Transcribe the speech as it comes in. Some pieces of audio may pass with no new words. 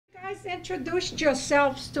guys introduced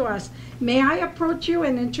yourselves to us. May I approach you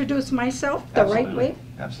and introduce myself the right way?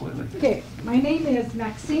 Absolutely. Okay, my name is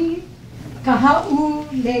Maxine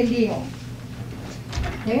Kaha'ulelio.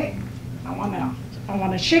 Okay, I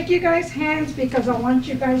wanna shake you guys' hands because I want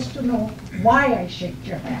you guys to know why I shake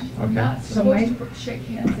your hand. We're not supposed to shake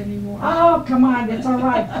hands anymore. Oh, come on, it's all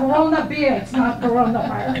right. Corona beer, it's not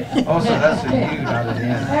coronavirus. Oh, so that's a you, not an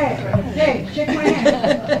N. Hey, shake my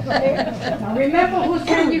hand. Okay? Now remember whose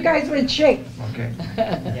hand you guys would shake. Okay.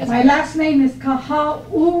 My last name is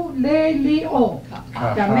Kaha'ulelio,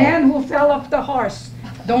 the man who fell off the horse.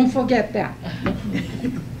 Don't forget that.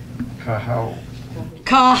 Kahau.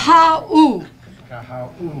 Kaha'u. Kahau.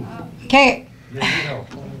 Okay, Hilo.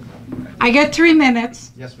 I get 3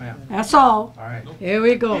 minutes. Yes, ma'am. That's all. All right. Here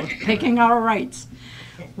we go, taking our rights.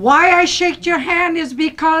 Why I shake your hand is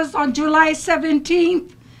because on July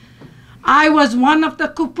 17th, I was one of the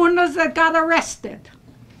kupunas that got arrested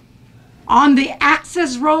on the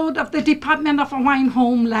access road of the Department of Hawaiian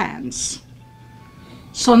Homelands.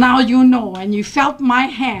 So now you know, and you felt my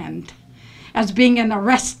hand as being an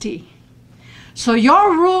arrestee. So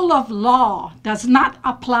your rule of law does not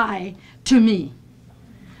apply to me,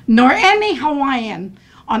 nor any Hawaiian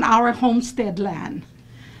on our homestead land.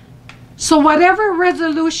 So whatever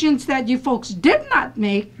resolutions that you folks did not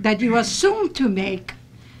make, that you assumed to make,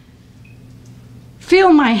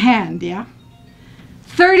 feel my hand, yeah?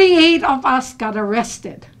 38 of us got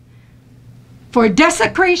arrested for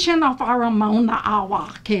desecration of our Mauna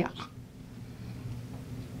awa kea.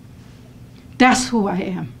 That's who I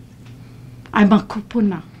am. I'm a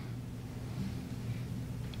kupuna.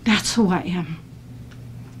 That's who I am.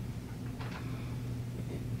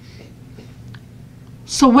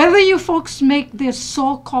 So whether you folks make this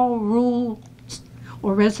so-called rule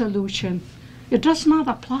or resolution, it does not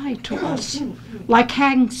apply to us. Like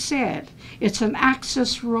Hank said, it's an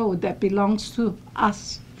access road that belongs to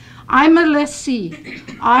us. I'm a lessee.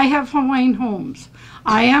 I have Hawaiian homes.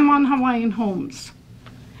 I am on Hawaiian homes.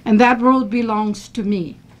 And that road belongs to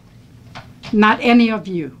me, not any of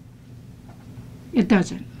you. It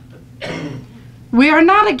doesn't. We are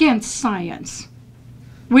not against science.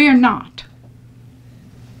 We are not.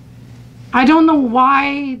 I don't know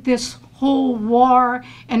why this whole war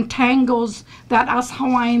entangles that us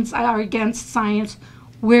Hawaiians are against science.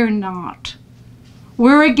 We're not.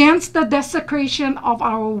 We're against the desecration of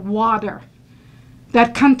our water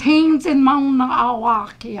that contains in Mauna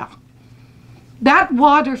awa kea. That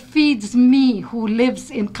water feeds me who lives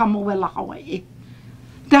in Kamoela, Hawaii.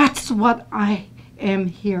 That's what I am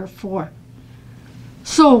here for.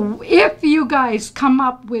 So if you guys come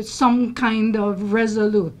up with some kind of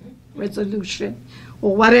resolution,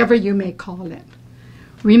 or whatever you may call it,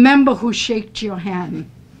 remember who shaked your hand.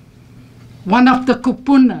 One of the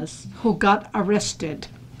kupunas who got arrested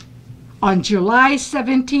on July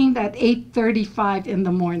 17th at 8:35 in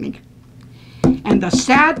the morning. And the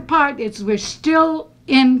sad part is we're still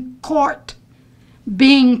in court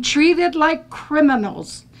being treated like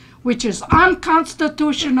criminals, which is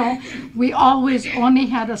unconstitutional. We always only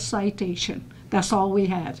had a citation. That's all we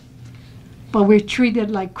had. But we're treated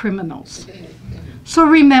like criminals. So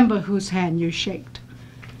remember whose hand you shaked.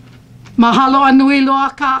 Mahalo anui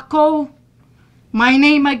loa kākou. My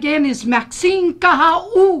name again is Maxine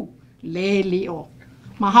Kaha'ulelio.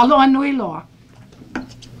 Mahalo anui loa.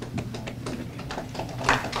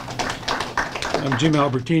 I'm Jim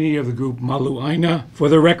Albertini of the group Malu'aina. For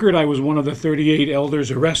the record, I was one of the 38 elders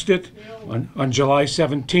arrested on July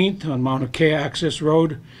 17th on Mauna Kea Access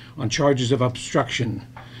Road on charges of obstruction.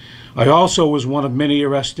 I also was one of many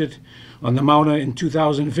arrested on the Mauna in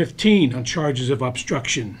 2015 on charges of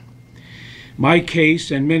obstruction. My case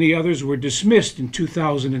and many others were dismissed in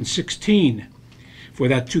 2016 for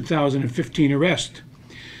that 2015 arrest.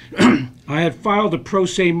 I had filed a pro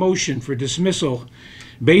se motion for dismissal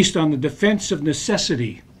based on the defense of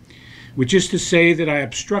necessity, which is to say that I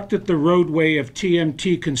obstructed the roadway of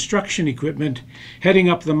TMT construction equipment heading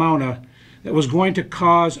up the Mauna that was going to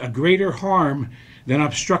cause a greater harm than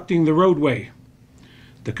obstructing the roadway.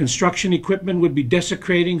 The construction equipment would be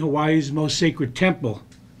desecrating Hawaii's most sacred temple.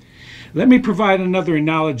 Let me provide another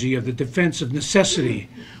analogy of the defense of necessity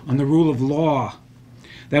on the rule of law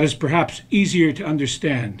that is perhaps easier to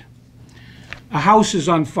understand. A house is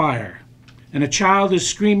on fire, and a child is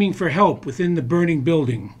screaming for help within the burning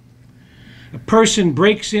building. A person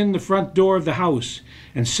breaks in the front door of the house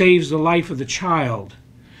and saves the life of the child,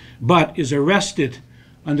 but is arrested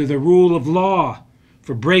under the rule of law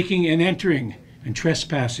for breaking and entering and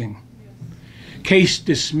trespassing. Case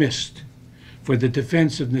dismissed for the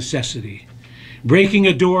defense of necessity, breaking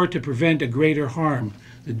a door to prevent a greater harm,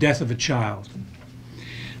 the death of a child.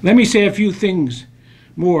 Let me say a few things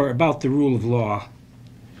more about the rule of law.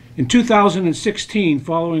 In 2016,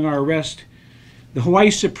 following our arrest, the Hawaii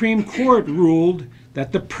Supreme Court ruled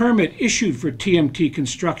that the permit issued for TMT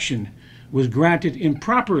construction was granted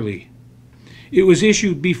improperly. It was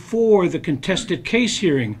issued before the contested case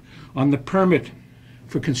hearing on the permit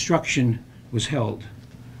for construction was held.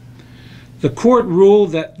 The court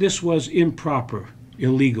ruled that this was improper,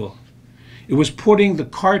 illegal. It was putting the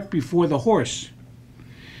cart before the horse.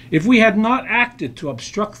 If we had not acted to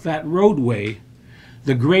obstruct that roadway,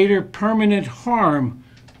 the greater permanent harm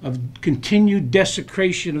of continued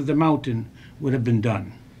desecration of the mountain would have been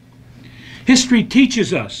done. History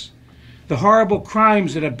teaches us the horrible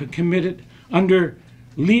crimes that have been committed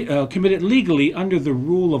legally under the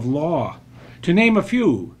rule of law. To name a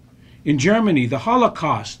few, in Germany, the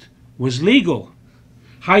Holocaust was legal.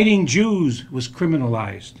 Hiding Jews was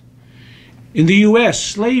criminalized. In the U.S.,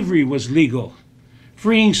 slavery was legal.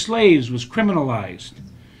 Freeing slaves was criminalized.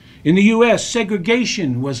 In the U.S.,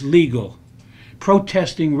 segregation was legal.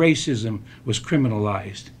 Protesting racism was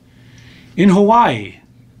criminalized. In Hawaii,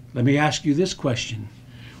 let me ask you this question.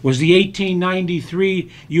 Was the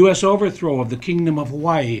 1893 U.S. overthrow of the Kingdom of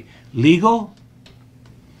Hawaii legal?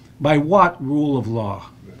 By what rule of law?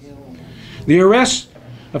 The arrests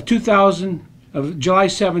of July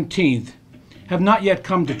 17th have not yet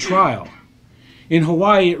come to trial. In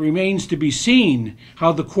Hawaii, it remains to be seen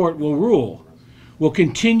how the court will rule. Will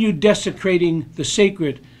continued desecrating the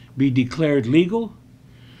sacred be declared legal?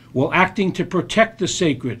 Will acting to protect the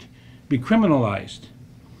sacred be criminalized?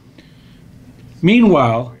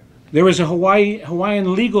 Meanwhile, there is a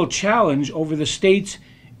Hawaiian legal challenge over the state's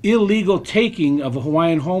illegal taking of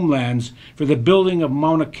Hawaiian homelands for the building of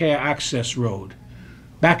Mauna Kea Access Road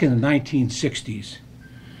back in the 1960s.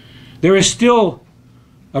 There is still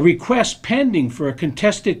a request pending for a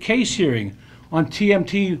contested case hearing on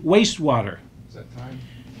TMT wastewater. Is that time?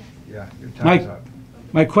 Yeah, your time's up.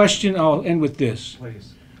 My question, I'll end with this.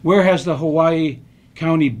 Please. Where has the Hawaii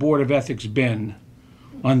County Board of Ethics been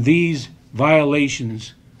on these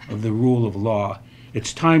violations of the rule of law?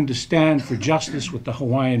 It's time to stand for justice with the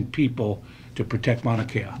Hawaiian people to protect Mauna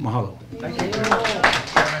Kea. Mahalo. Thank you.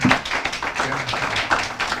 Chairman.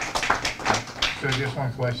 So just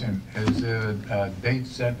one question. Is a date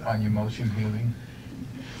set on your motion hearing?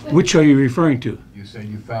 Which are you referring to? You said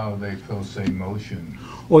you filed a pro se motion.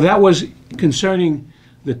 Well, that was concerning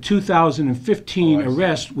the 2015 Oh, I see.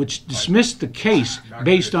 arrest, which dismissed the case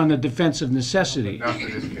based on the defense of necessity. Not for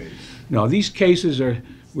this case. No, these cases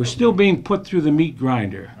we're still being put through the meat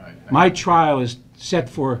grinder. All right, My trial is set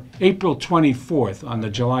for April 24th on the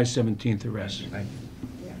July 17th arrest. Thank you.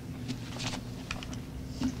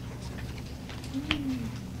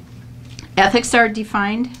 Ethics are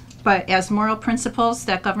defined as moral principles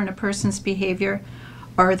that govern a person's behavior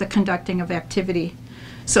or the conducting of activity.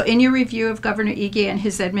 So in your review of Governor Ige and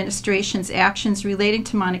his administration's actions relating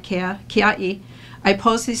to Mauna Kea, I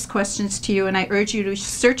pose these questions to you and I urge you to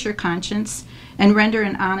search your conscience and render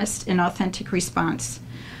an honest and authentic response.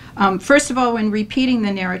 First of all, when repeating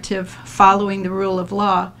the narrative following the rule of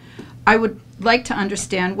law, I would like to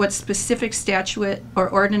understand what specific statute or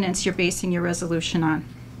ordinance you're basing your resolution on.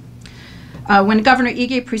 When Governor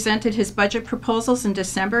Ige presented his budget proposals in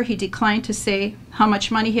December, he declined to say how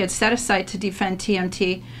much money he had set aside to defend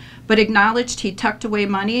TMT, but acknowledged he tucked away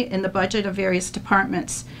money in the budget of various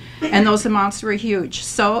departments, and those amounts were huge.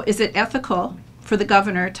 So is it ethical for the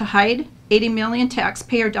governor to hide 80 million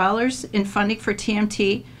taxpayer dollars in funding for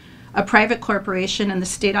TMT, a private corporation, in the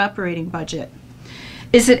state operating budget?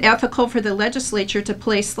 Is it ethical for the legislature to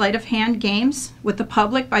play sleight of hand games with the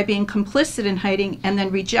public by being complicit in hiding and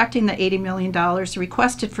then rejecting the $80 million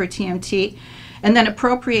requested for TMT and then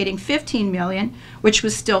appropriating $15 million, which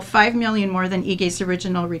was still $5 million more than Ige's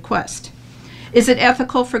original request? Is it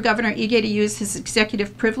ethical for Governor Ige to use his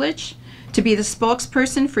executive privilege to be the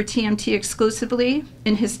spokesperson for TMT exclusively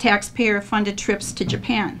in his taxpayer-funded trips to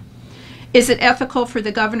Japan? Is it ethical for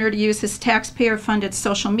the governor to use his taxpayer-funded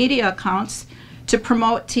social media accounts to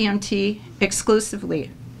promote TMT exclusively?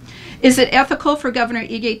 Is it ethical for Governor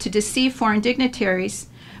Ige to deceive foreign dignitaries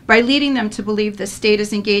by leading them to believe the state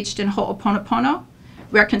is engaged in ho'oponopono,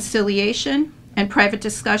 reconciliation, and private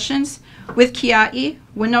discussions with Kia'i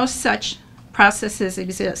when no such processes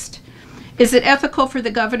exist? Is it ethical for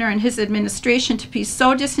the governor and his administration to be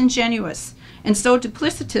so disingenuous and so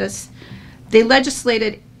duplicitous they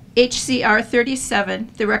legislated HCR 37,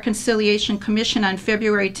 the Reconciliation Commission, on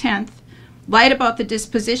February 10th, lied about the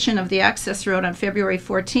disposition of the access road on February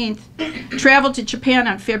 14th, traveled to Japan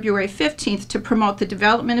on February 15th to promote the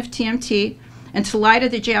development of TMT, and to lie to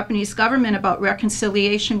the Japanese government about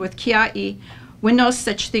reconciliation with Kia'i when no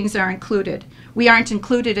such things are included. We aren't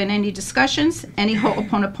included in any discussions, any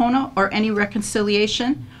ho'oponopono, or any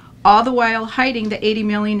reconciliation, all the while hiding the $80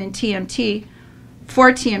 million in TMT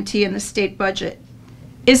for TMT in the state budget.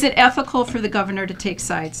 Is it ethical for the governor to take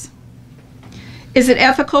sides? Is it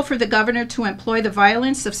ethical for the governor to employ the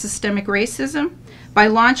violence of systemic racism by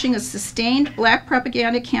launching a sustained black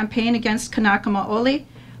propaganda campaign against Kanaka Maoli,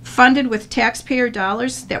 funded with taxpayer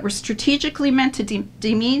dollars that were strategically meant to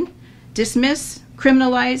demean, dismiss,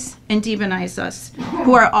 criminalize, and demonize us,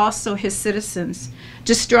 who are also his citizens,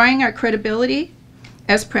 destroying our credibility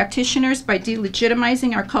as practitioners by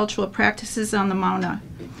delegitimizing our cultural practices on the Mauna?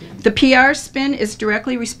 The PR spin is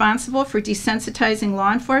directly responsible for desensitizing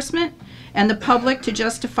law enforcement and the public to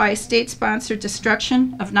justify state-sponsored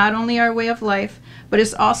destruction of not only our way of life, but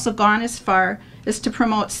has also gone as far as to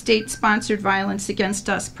promote state-sponsored violence against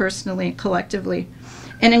us personally and collectively.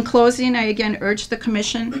 And in closing, I again urge the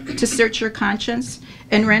Commission to search your conscience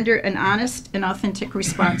and render an honest and authentic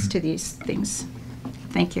response to these things.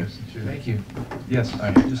 Thank you. Thank you. Yes,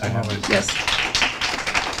 Yes.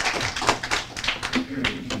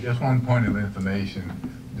 Just one point of information.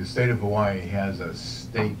 The state of Hawaii has a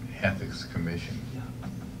state ethics commission,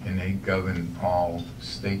 and they govern all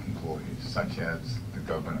state employees, such as the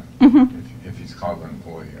governor, if he's called an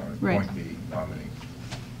employee or appointee nominee.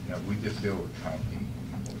 You know, we just deal with county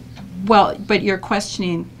employees. Well, but you're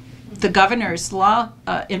questioning the governor's law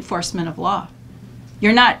enforcement of law.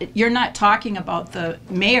 You're not talking about the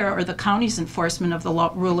mayor or the county's enforcement of the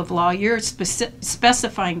rule of law. You're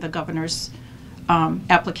specifying the governor's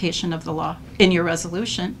application of the law in your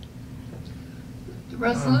resolution. The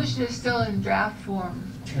resolution is still in draft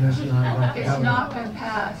form. It's not been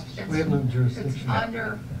passed. We have no jurisdiction. It's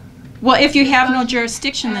under. Well, if you have no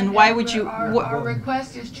jurisdiction, then why would you? Our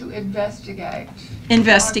request is to investigate.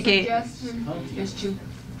 Investigate. Our suggestion is to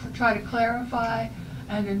try to clarify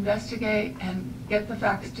and investigate and get the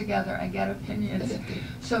facts together and get opinions.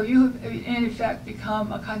 So you have, in effect,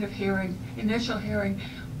 become a kind of hearing, initial hearing,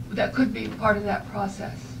 that could be part of that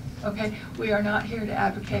process. Okay? We are not here to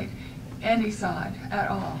advocate any side at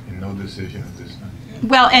all. And no decision at this time.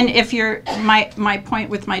 Well, and if you're, my point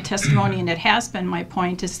with my testimony, and it has been my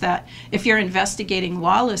point, is that if you're investigating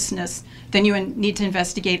lawlessness, then you need to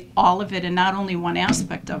investigate all of it and not only one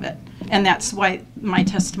aspect of it. And that's why my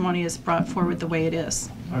testimony is brought forward the way it is.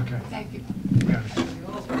 Okay. Thank you.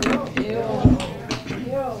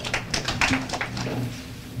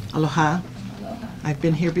 Aloha. I've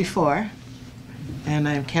been here before, and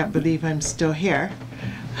I can't believe I'm still here.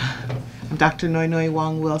 I'm Dr. Noinoi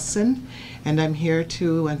Wong Wilson, and I'm here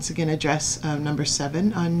to once again address number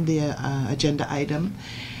 7 on the agenda item.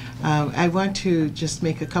 I want to just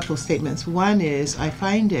make a couple of statements. One is I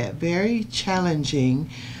find it very challenging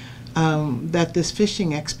that this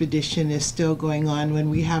fishing expedition is still going on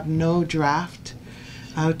when we have no draft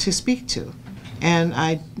to speak to. And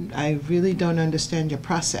I really don't understand your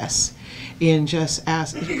process in just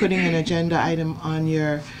putting an agenda item on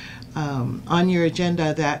your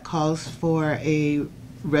agenda that calls for a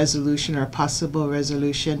resolution or possible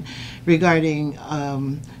resolution regarding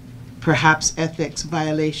perhaps ethics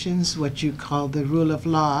violations, what you call the rule of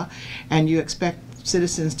law, and you expect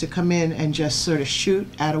citizens to come in and just sort of shoot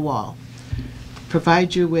at a wall.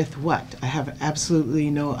 Provide you with what? I have absolutely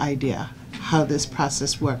no idea how this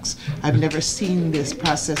process works. I've never seen this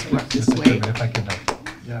process work this way. If I can,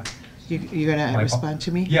 Yeah. You're going to respond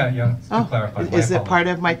to me? yeah, to Oh, clarify. is it part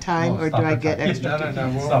of my time, or do I get extra? extra?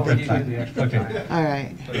 No, Stop we'll it. give you the extra. Okay. All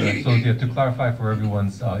right. So yeah, to clarify for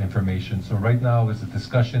everyone's information, so right now is the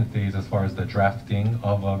discussion phase as far as the drafting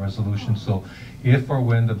of a resolution. So if or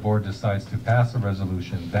when the board decides to pass a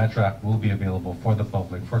resolution, that draft will be available for the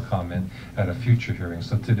public for comment at a future hearing.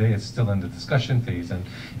 So today it's still in the discussion phase, and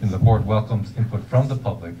the board welcomes input from the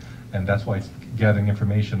public, and that's why it's gathering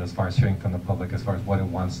information as far as hearing from the public as far as what it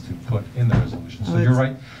wants to put in the resolution. So you're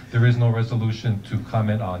right, there is no resolution to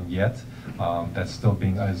comment on yet. That's still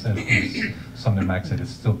being, as Sumner Mack said, it's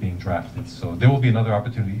still being drafted. So there will be another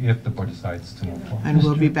opportunity if the board decides to move forward. And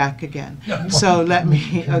we'll be back again. So let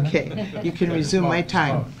me, okay, you can resume my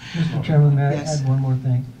time. Mr. Chairman, may I Yes. add one more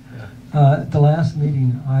thing? At the last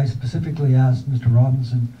meeting, I specifically asked Mr.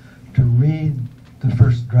 Robinson to read the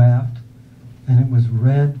first draft, and it was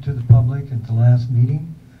read to the public at the last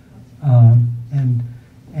meeting.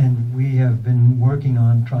 And we have been working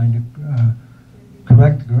on trying to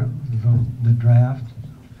correct the draft.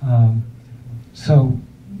 So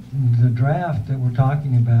the draft that we're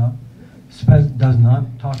talking about does not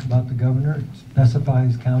talk about the governor. It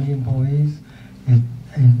specifies county employees. And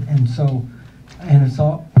it's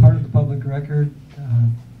all part of the public record.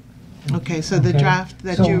 Okay, so the Okay? draft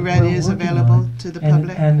that So you read we're is working on available it, to the and-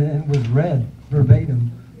 public? And it was read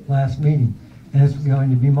verbatim last meeting, and it's going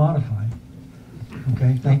to be modified.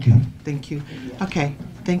 Okay, thank you. Thank you. Okay,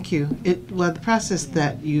 thank you. Well, the process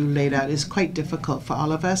that you laid out is quite difficult for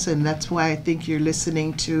all of us, and that's why I think you're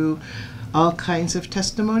listening to all kinds of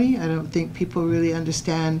testimony. I don't think people really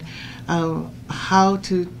understand how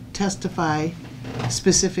to testify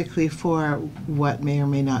specifically for what may or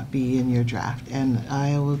may not be in your draft. And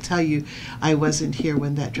I will tell you, I wasn't here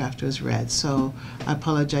when that draft was read, so I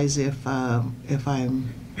apologize if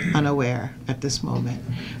I'm unaware at this moment.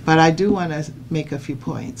 But I do want to make a few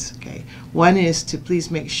points. Okay, one is to please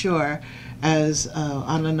make sure, as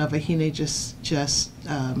Ana Navahine just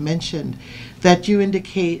mentioned, that you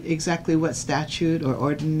indicate exactly what statute or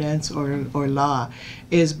ordinance or law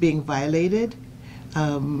is being violated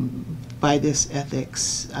by this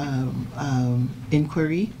ethics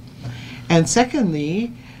inquiry. And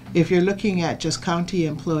secondly, if you're looking at just county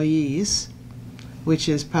employees, which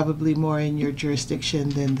is probably more in your jurisdiction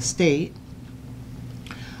than the state,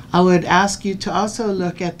 I would ask you to also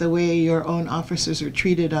look at the way your own officers were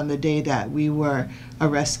treated on the day that we were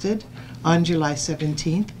arrested on July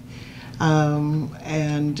 17th.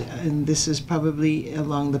 And this is probably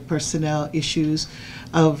along the personnel issues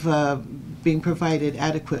of being provided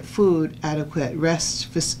adequate food, adequate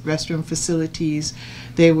restroom facilities.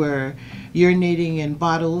 They were urinating in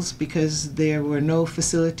bottles because there were no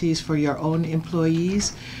facilities for your own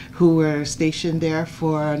employees who were stationed there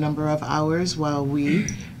for a number of hours while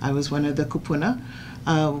I was one of the kupuna,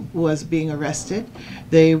 was being arrested.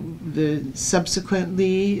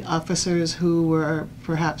 Subsequently, officers who were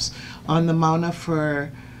perhaps on the Mauna for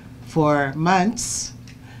months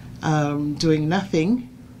doing nothing,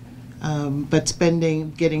 but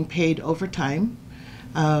getting paid overtime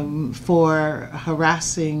for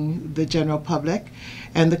harassing the general public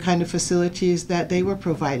and the kind of facilities that they were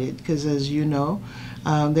provided, because as you know,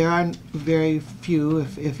 there are very few,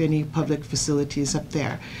 if any, public facilities up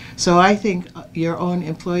there. So I think your own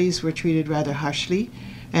employees were treated rather harshly,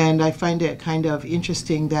 and I find it kind of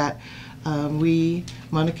interesting that we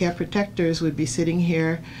Mauna Kea protectors would be sitting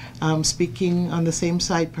here speaking on the same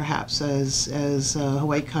side perhaps as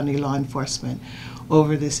Hawaii County law enforcement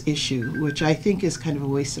over this issue, which I think is kind of a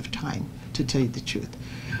waste of time, to tell you the truth.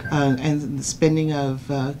 And the spending of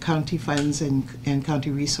county funds and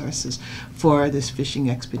county resources for this fishing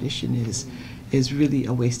expedition is really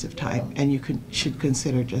a waste of time, and you should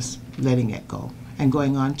consider just letting it go and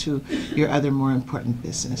going on to your other more important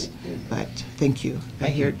business. But thank you. I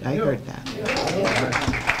heard that.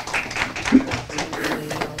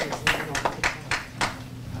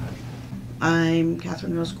 I'm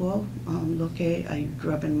Catherine Roscoe. I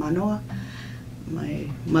grew up in Manoa. My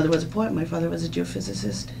mother was a poet, my father was a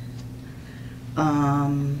geophysicist.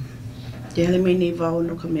 Te hele mai nei wau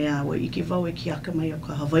no ka mea wa iki wau e ki aka mai o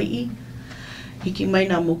ka Hawaii. Hiki mai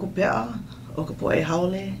nā moko pea o ka poe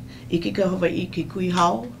haole. Iki ka Hawaii ki kui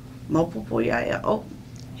hao. Maupopo ia e au.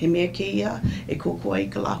 He mea ke ia e koko ai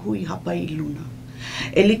ka lahui hapa I luna.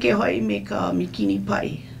 E like hoi me ka mikini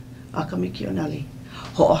pai a ka mikionali.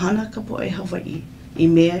 Ho'ohana ka poe Hawaii I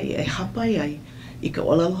mea e hapa ai I ka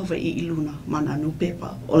olalo Hawaii I luna, mana anu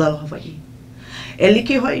pepa, olalo Hawaii. E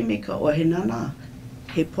like hoi me ka ohenana,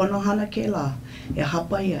 he pono hana ke la, e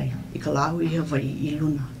hapa ai I ka lahu I Hawaii I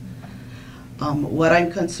luna. What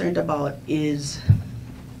I'm concerned about is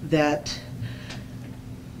that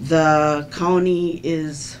the county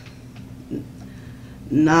is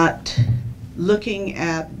not looking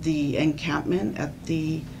at the encampment at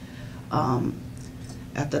the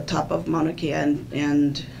top of Mauna Kea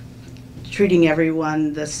and treating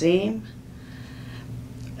everyone the same.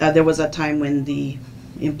 There was a time when the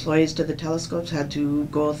employees to the telescopes had to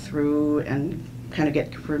go through and kind of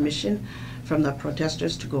get permission from the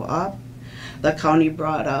protesters to go up. The county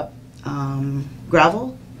brought up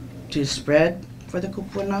gravel to spread for the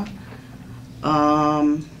kupuna.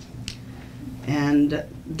 And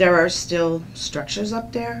there are still structures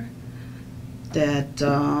up there that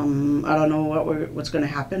I don't know what's going to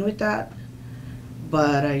happen with that,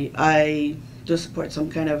 but I do support some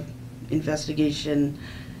kind of investigation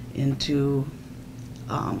into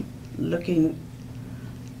looking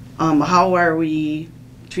how are we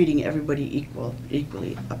treating everybody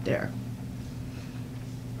equally up there.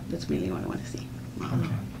 That's mainly what I want to see.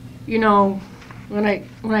 You know, when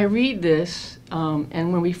I read this,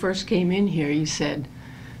 and when we first came in here, you said,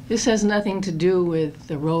 this has nothing to do with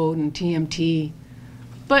the road and TMT,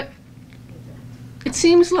 but it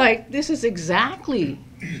seems like this is exactly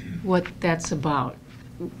what that's about.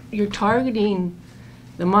 You're targeting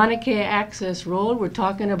the Mauna Kea Access Road, we're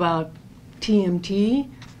talking about TMT.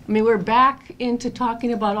 mean, we're back into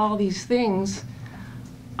talking about all these things.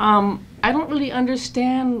 I don't really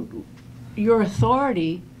understand your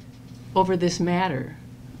authority over this matter.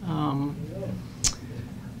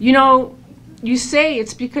 You know, you say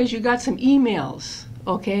it's because you got some emails,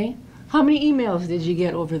 okay? How many emails did you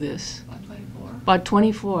get over this? About 24. About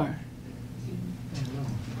 24.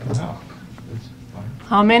 No.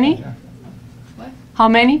 How many? What? How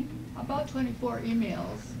many? About 24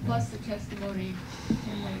 emails, plus the testimony in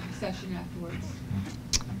the session afterwards.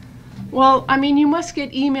 Well, I mean, you must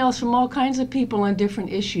get emails from all kinds of people on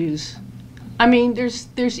different issues. I mean, there's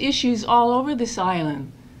issues all over this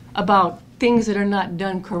island about things that are not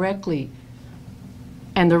done correctly,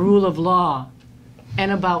 and the rule of law,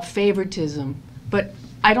 and about favoritism. But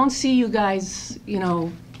I don't see you guys, you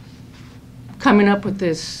know, coming up with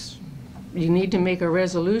this, you need to make a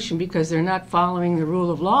resolution because they're not following the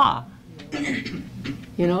rule of law.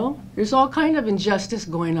 You know, there's all kind of injustice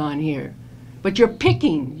going on here. But you're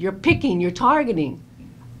targeting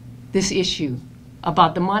this issue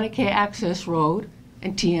about the Mauna Kea Access Road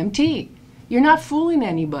and TMT. You're not fooling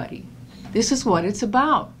anybody. This is what it's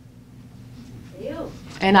about.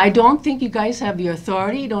 And I don't think you guys have the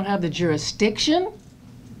authority, you don't have the jurisdiction.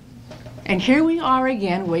 And here we are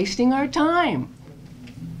again wasting our time.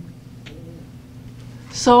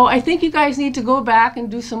 So I think you guys need to go back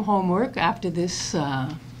and do some homework after this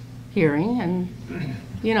hearing and,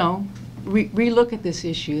 you know, relook at this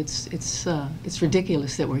issue. It's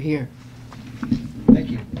ridiculous that we're here.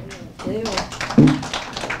 Thank you.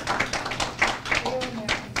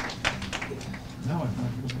 No, I'm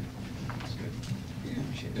not really. That's good.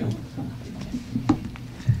 Appreciate it.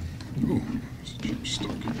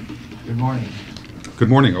 Good morning. Good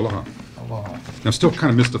morning, aloha. Aloha. I'm still kind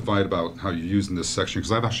of mystified about how you're using this section,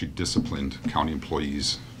 because I've actually disciplined county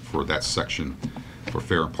employees for that section for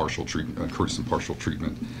fair and partial treatment, courteous and partial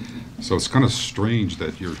treatment. So it's kind of strange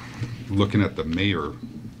that you're looking at the mayor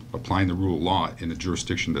applying the rule of law in a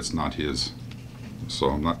jurisdiction that's not his. So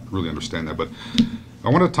I'm not really understanding that, but I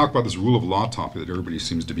want to talk about this rule of law topic that everybody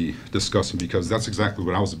seems to be discussing, because that's exactly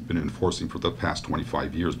what I've been enforcing for the past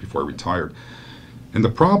 25 years before I retired. And the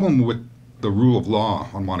problem with the rule of law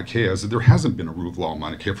on Mauna Kea is that there hasn't been a rule of law on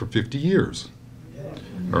Mauna Kea for 50 years.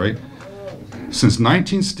 All right? Since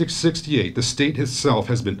 1968, the state itself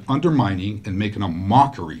has been undermining and making a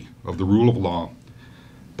mockery of the rule of law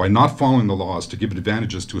by not following the laws to give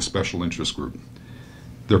advantages to a special interest group.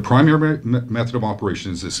 Their primary method of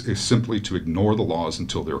operations is simply to ignore the laws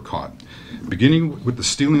until they're caught. Beginning with the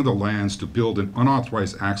stealing of the lands to build an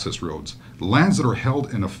unauthorized access roads, lands that are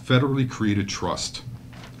held in a federally created trust.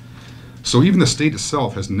 So even the state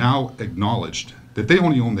itself has now acknowledged that they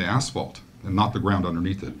only own the asphalt and not the ground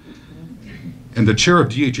underneath it. And the chair of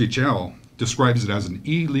DHHL describes it as an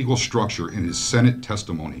illegal structure in his Senate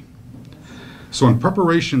testimony. So in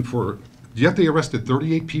preparation for, yet they arrested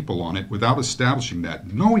 38 people on it without establishing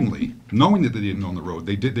that, knowing that they didn't own the road.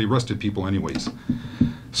 They arrested people anyways.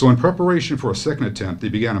 So in preparation for a second attempt, they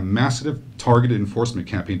began a massive targeted enforcement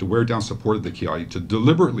campaign to wear down support of the Kiai, to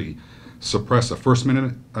deliberately suppress a First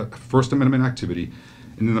Amendment activity,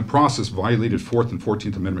 and in the process violated Fourth and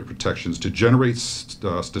 14th Amendment protections to generate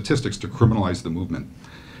statistics to criminalize the movement.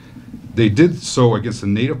 They did so against the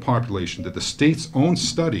native population that the state's own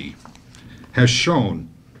study has shown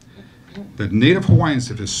that Native Hawaiians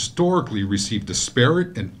have historically received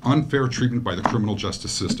disparate and unfair treatment by the criminal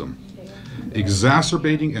justice system,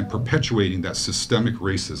 exacerbating and perpetuating that systemic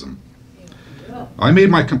racism. I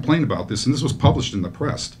made my complaint about this, and this was published in the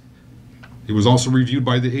press. It was also reviewed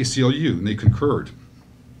by the ACLU, and they concurred.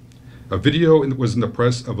 A video was in the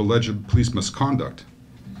press of alleged police misconduct.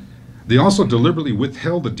 They also deliberately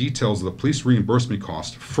withheld the details of the police reimbursement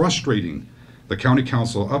cost, frustrating the county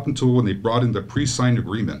council up until when they brought in the pre-signed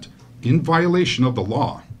agreement in violation of the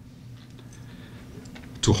law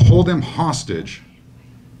to hold them hostage,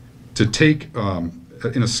 to take,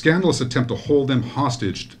 in a scandalous attempt to hold them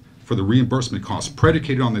hostage for the reimbursement costs,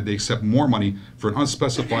 predicated on that they accept more money for an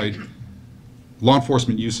unspecified law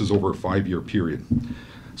enforcement uses over a 5-year period.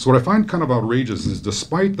 So what I find kind of outrageous is,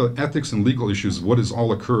 despite the ethics and legal issues of what has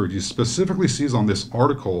all occurred, you specifically sees on this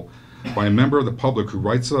article by a member of the public who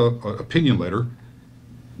writes a opinion letter,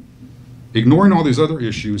 ignoring all these other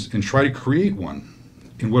issues, and try to create one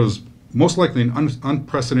in what is most likely an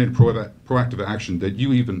unprecedented proactive action that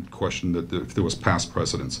you even questioned that if there was past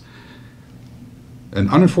precedents. An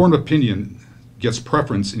uninformed opinion gets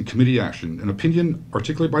preference in committee action. An opinion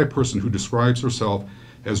articulated by a person who describes herself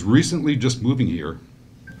as recently just moving here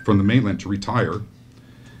from the mainland to retire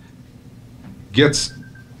gets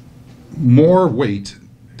more weight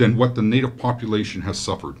than what the native population has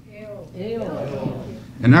suffered.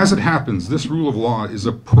 And as it happens, this rule of law is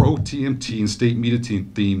a pro-TMT and state media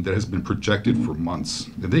theme that has been projected for months.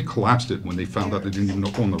 And they collapsed it when they found out they didn't even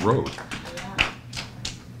own the road.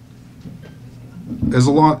 As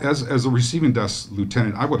a receiving desk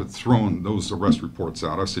lieutenant, I would have thrown those arrest reports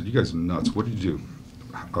out. I said, you guys are nuts. What did you do?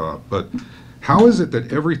 But how is it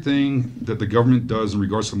that everything that the government does in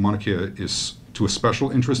regards to Mauna Kea is to a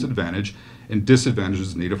special interest advantage and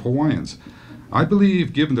disadvantages Native Hawaiians? I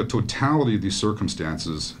believe, given the totality of these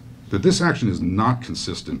circumstances, that this action is not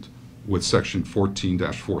consistent with Section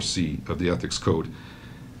 14-4C of the Ethics Code,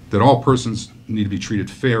 that all persons need to be treated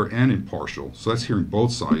fair and impartial. So that's hearing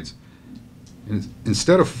both sides. And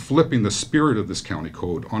instead of flipping the spirit of this county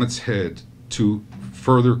code on its head to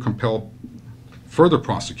further compel further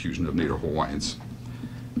prosecution of Native Hawaiians,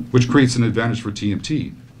 which creates an advantage for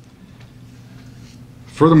TMT.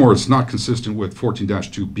 Furthermore, it's not consistent with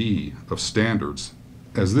 14-2B of standards,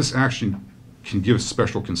 as this action can give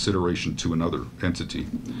special consideration to another entity.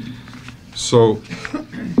 So,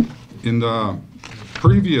 in the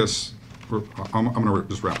previous, I'm going to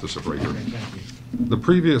just wrap this up right here. The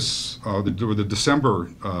previous, the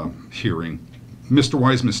December hearing, Mr.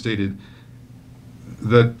 Wiseman stated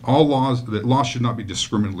that laws should not be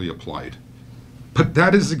discriminately applied. But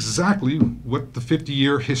that is exactly what the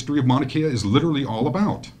 50-year history of Mauna Kea is literally all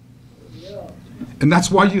about. And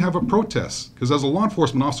that's why you have a protest. Because as a law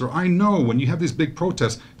enforcement officer, I know when you have these big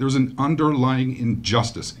protests, there's an underlying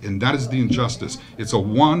injustice. And that is the injustice. It's a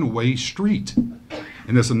one-way street.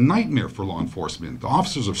 And it's a nightmare for law enforcement. The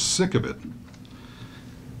officers are sick of it.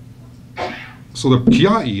 So the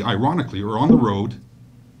Kia'i, ironically, are on the road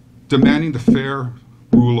demanding the fair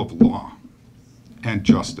rule of law and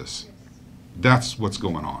justice. That's what's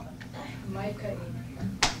going on. All right,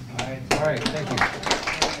 thank you.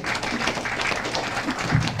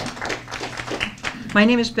 My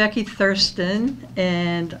name is Becky Thurston,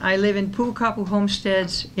 and I live in Pu'ukapu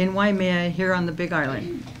Homesteads in Waimea here on the Big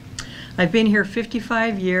Island. I've been here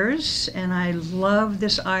 55 years, and I love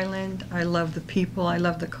this island. I love the people. I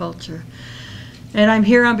love the culture. And I'm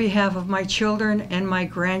here on behalf of my children and my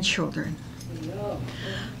grandchildren.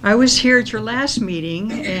 I was here at your last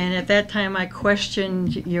meeting, and at that time I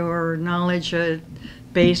questioned your knowledge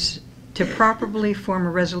base to properly form a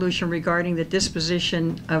resolution regarding the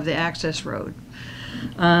disposition of the access road.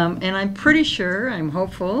 And I'm pretty sure, I'm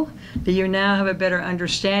hopeful, that you now have a better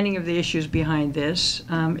understanding of the issues behind this.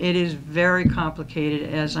 It is very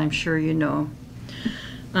complicated, as I'm sure you know.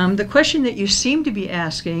 The question that you seem to be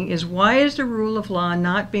asking is, why is the rule of law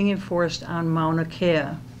not being enforced on Mauna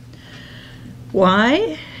Kea?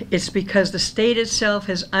 Why? It's because the state itself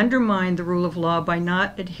has undermined the rule of law by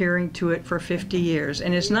not adhering to it for 50 years.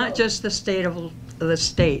 And it's not just the state of the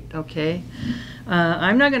state, okay?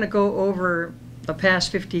 I'm not going to go over the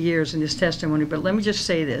past 50 years in this testimony, but let me just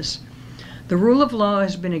say this. The rule of law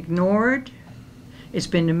has been ignored, it's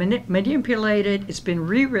been manipulated, it's been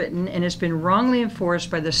rewritten, and it's been wrongly enforced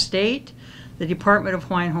by the state, the Department of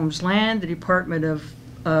Hawaiian Homes Land, the Department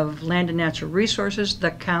of Land and Natural Resources,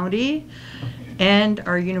 the county, and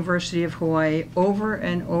our University of Hawaii over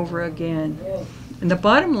and over again. And the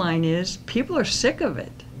bottom line is, people are sick of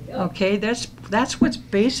it, okay? That's what's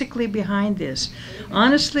basically behind this.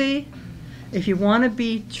 Honestly, if you want to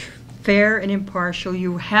be fair and impartial,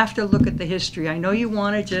 you have to look at the history. I know you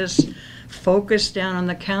want to just focus down on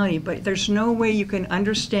the county, but there's no way you can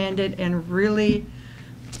understand it and really,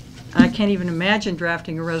 I can't even imagine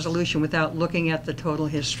drafting a resolution without looking at the total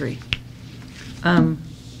history.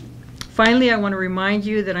 Finally, I want to remind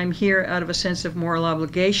you that I'm here out of a sense of moral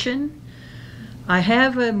obligation. I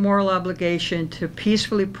have a moral obligation to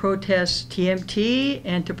peacefully protest TMT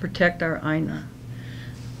and to protect our INA.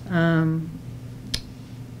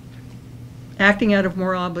 Acting out of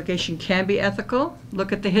moral obligation can be ethical.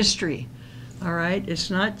 Look at the history, all right?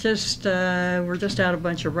 It's not just, we're just out a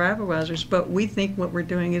bunch of rabble-rousers, but we think what we're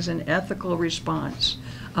doing is an ethical response,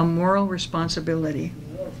 a moral responsibility.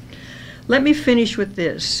 Let me finish with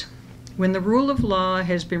this. When the rule of law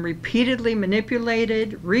has been repeatedly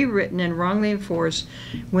manipulated, rewritten, and wrongly enforced,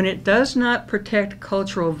 when it does not protect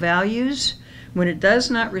cultural values, when it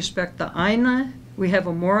does not respect the INA, we have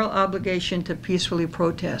a moral obligation to peacefully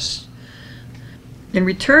protest. In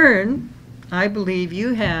return, I believe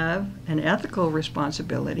you have an ethical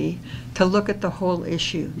responsibility to look at the whole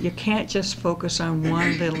issue. You can't just focus on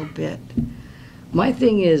one little bit. My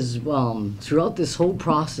thing is, throughout this whole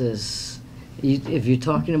process, if you're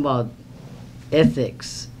talking about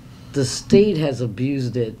ethics, the state has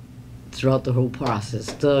abused it throughout the whole process.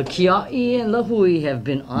 The Kia'i and Lahui have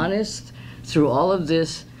been honest through all of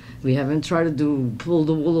this. We haven't tried to pull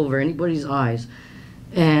the wool over anybody's eyes.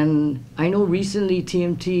 And I know recently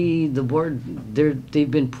TMT, the board,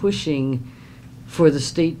 they've been pushing for the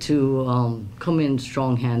state to come in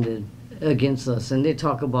strong-handed against us. And they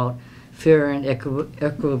talk about fair and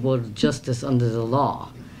equitable justice under the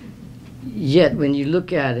law. Yet, when you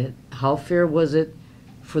look at it, how fair was it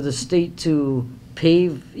for the state to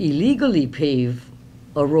illegally pave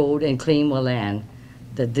a road and claim a land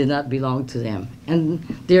that did not belong to them? And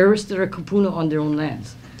they arrested a kupuna on their own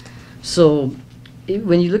lands. So,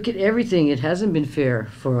 when you look at everything, it hasn't been fair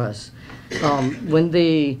for us. When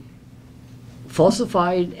they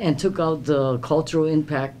falsified and took out the cultural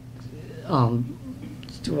impact,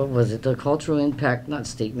 what was it? The cultural impact, not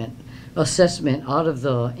statement, assessment out of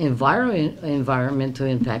the environmental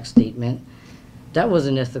impact statement, that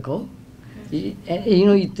wasn't ethical.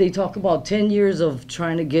 They talk about 10 years of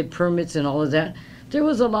trying to get permits and all of that. There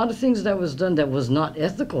was a lot of things that was done that was not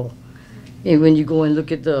ethical. And when you go and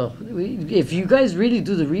look at if you guys really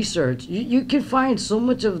do the research, you can find so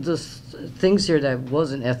much of the things here that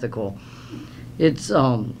wasn't ethical. It's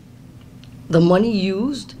the money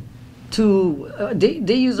used to,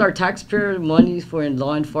 they use our taxpayer money for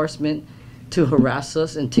law enforcement to harass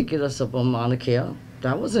us and ticket us up on Mauna Kea.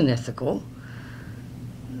 That wasn't ethical.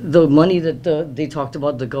 The money that they talked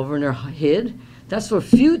about the governor hid, that's for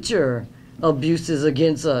future abuses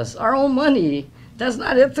against us. Our own money, that's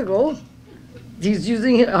not ethical. He's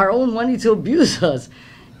using our own money to abuse us.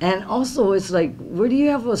 And also, it's like, where do you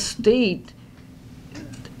have a state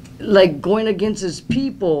like going against its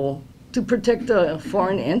people to protect a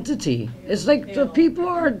foreign entity? It's like the people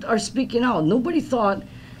are speaking out. Nobody thought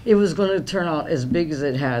it was going to turn out as big as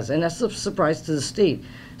it has, and that's a surprise to the state.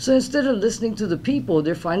 So instead of listening to the people,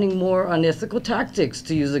 they're finding more unethical tactics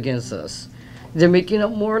to use against us. They're making up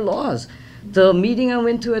more laws. The meeting I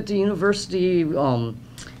went to at the university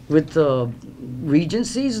with the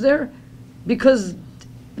regencies there, because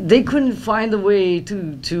they couldn't find a way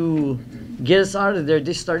to get us out of there,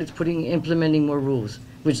 they started implementing more rules,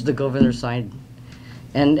 which the governor signed.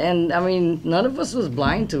 And I mean, none of us was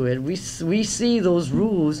blind to it. We see those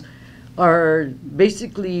rules are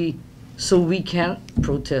basically so we can't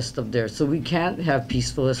protest up there, so we can't have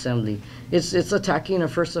peaceful assembly. It's attacking our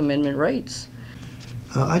First Amendment rights.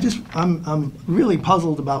 I'm really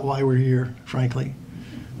puzzled about why we're here, frankly,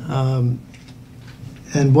 and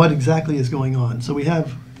what exactly is going on. So we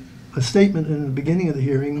have a statement in the beginning of the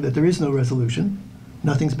hearing that there is no resolution.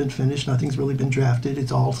 Nothing's been finished, nothing's really been drafted,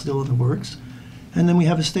 it's all still in the works. And then we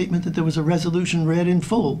have a statement that there was a resolution read in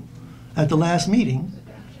full at the last meeting,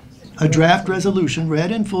 a draft resolution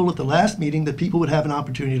read in full at the last meeting that people would have an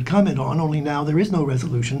opportunity to comment on, only now there is no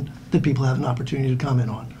resolution that people have an opportunity to comment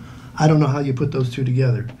on. I don't know how you put those two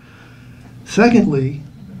together. Secondly,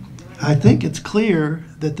 I think it's clear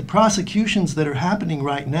that the prosecutions that are happening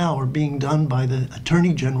right now are being done by the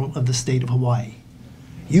Attorney General of the state of Hawaii.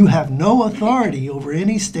 You have no authority over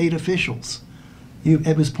any state officials.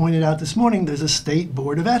 It was pointed out this morning, there's a state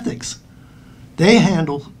board of ethics. They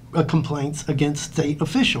handle complaints against state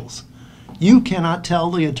officials. You cannot tell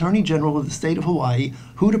the Attorney General of the state of Hawaii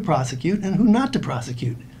who to prosecute and who not to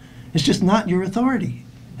prosecute. It's just not your authority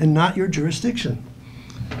and not your jurisdiction.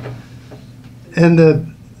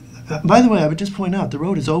 And by the way, I would just point out the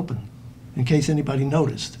road is open, in case anybody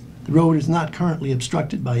noticed. The road is not currently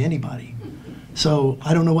obstructed by anybody. So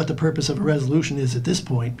I don't know what the purpose of a resolution is at this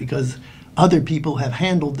point, because other people have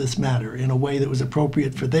handled this matter in a way that was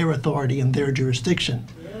appropriate for their authority and their jurisdiction.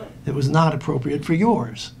 It was not appropriate for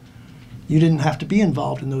yours. You didn't have to be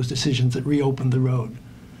involved in those decisions that reopened the road,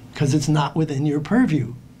 because it's not within your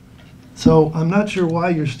purview. So I'm not sure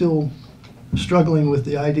why you're still struggling with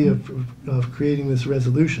the idea of creating this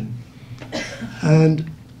resolution. And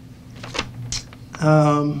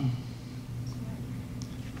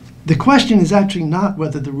the question is actually not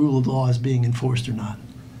whether the rule of law is being enforced or not.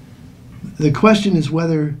 The question is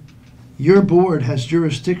whether your board has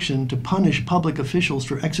jurisdiction to punish public officials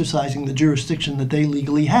for exercising the jurisdiction that they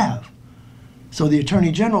legally have. So the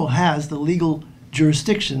Attorney General has the legal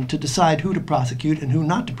jurisdiction to decide who to prosecute and who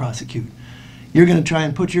not to prosecute. You're going to try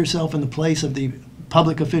and put yourself in the place of the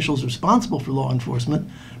public officials responsible for law enforcement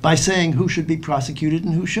by saying who should be prosecuted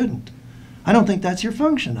and who shouldn't. I don't think that's your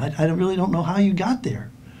function. I really don't know how you got there.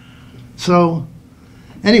 So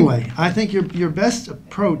anyway, I think your best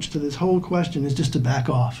approach to this whole question is just to back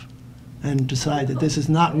off and decide that this is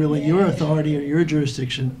not really your authority or your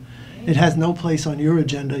jurisdiction. It has no place on your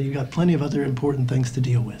agenda. You've got plenty of other important things to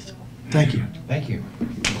deal with. Thank you. Thank you.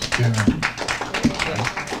 Mr. Chairman,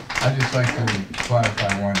 I'd just like to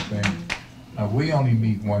clarify one thing. We only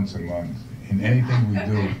meet once a month, and anything we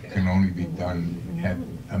do can only be done at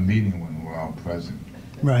a meeting when we're all present.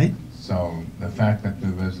 Right. So the fact that the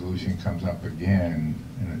resolution comes up again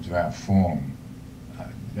in a draft form,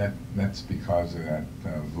 that's because of that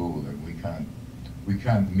rule that we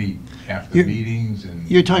can't meet after meetings and.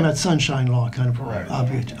 You're talking about sunshine law kind of Correct.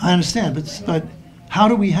 object. I understand, but how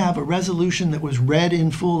do we have a resolution that was read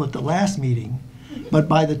in full at the last meeting, but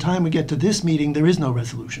by the time we get to this meeting, there is no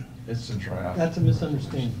resolution? It's a draft. That's a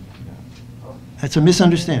misunderstanding. That's a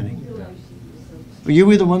misunderstanding. You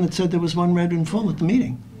were the one that said there was one read in full at the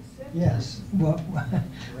meeting. Yes, well,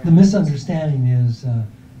 the misunderstanding is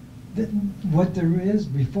that what there is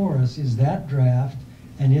before us is that draft,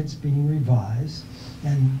 and it's being revised.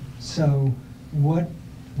 And so what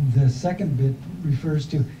the second bit refers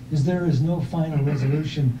to is there is no final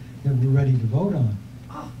resolution that we're ready to vote on.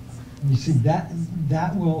 You see, that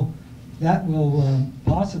will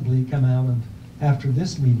possibly come out of, after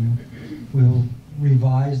this meeting, we'll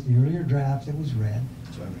revise the earlier draft that was read.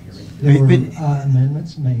 There were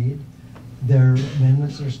amendments made. Their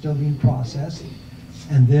amendments are still being processed.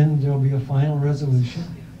 And then there'll be a final resolution.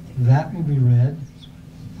 That will be read.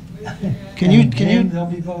 Can you, they'll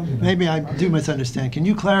be voted on. maybe I do misunderstand. Can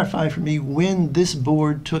you clarify for me when this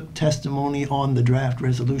board took testimony on the draft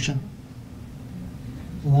resolution?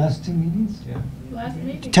 The last two meetings? Yeah. Last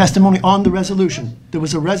meeting. Testimony on the resolution. There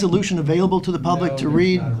was a resolution available to the public to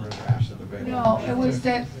read. No, it was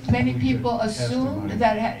that many people assumed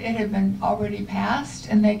that it had been already passed,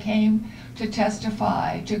 and they came to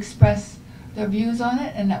testify, to express their views on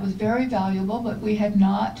it, and that was very valuable, but we had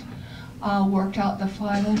not worked out the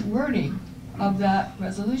final wording of that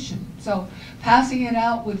resolution. So passing it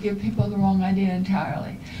out would give people the wrong idea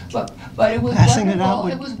entirely. But it was Passing it wonderful. out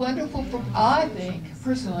would- It was wonderful for, I think,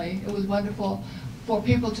 personally, it was wonderful for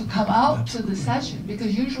people to come out to the session,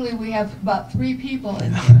 because usually we have about 3 people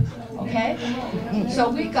in here, okay? So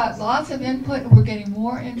we got lots of input, and we're getting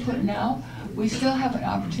more input now. We still have an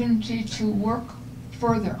opportunity to work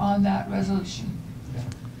further on that resolution.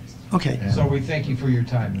 Okay. So we thank you for your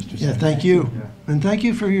time, Mr. Yeah, Senator. thank you. And thank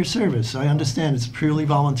you for your service. I understand it's purely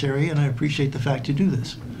voluntary, and I appreciate the fact you do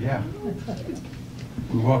this. Yeah.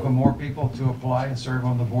 We welcome more people to apply and serve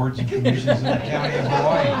on the boards and commissions in the county of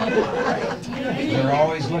Hawaii. They're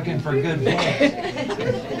always looking for good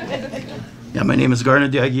folks. Yeah, my name is Garner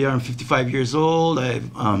de Aguiar. I'm 55 years old. I've,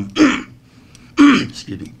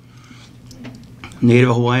 excuse me, native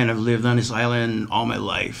Hawaiian. I've lived on this island all my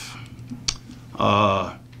life.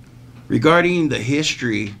 Regarding the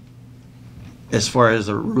history, as far as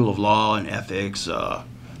the rule of law and ethics,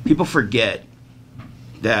 people forget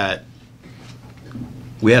that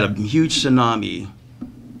we had a huge tsunami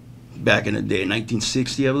back in the day,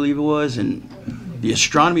 1960, I believe it was, and the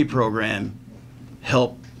astronomy program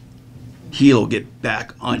helped Hilo get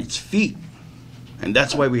back on its feet. And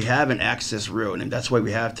that's why we have an access road, and that's why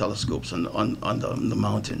we have telescopes on the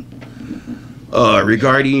mountain.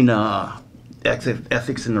 Regarding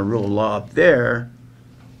ethics and the rule of law up there,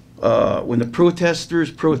 when the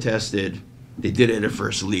protesters protested, they did it at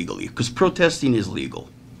first legally, because protesting is legal.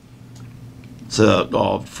 So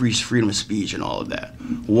all freedom of speech and all of that.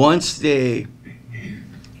 Once they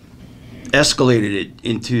escalated it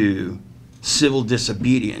into civil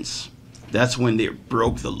disobedience, that's when they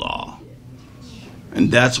broke the law. And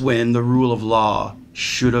that's when the rule of law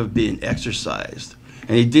should have been exercised.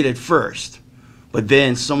 And they did it first. But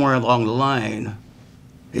then somewhere along the line,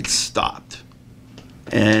 it stopped.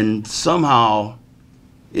 And somehow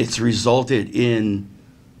it's resulted in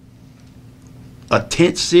a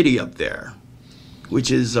tent city up there, which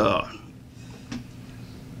is,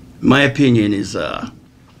 my opinion, is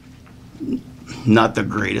not the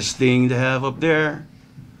greatest thing to have up there.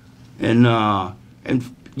 And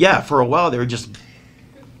yeah, for a while they were just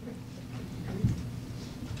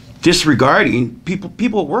disregarding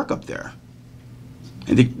people work up there,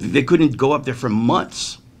 and they couldn't go up there for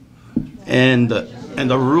months, and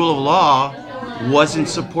the rule of law wasn't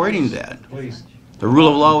supporting that. The rule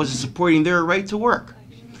of law wasn't supporting their right to work.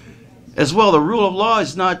 As well, the rule of law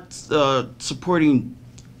is not supporting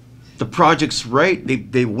the project's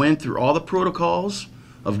right. They went through all the protocols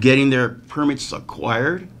of getting their permits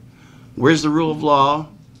acquired. Where's the rule of law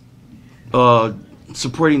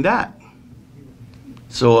supporting that?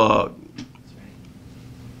 So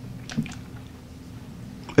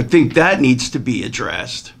I think that needs to be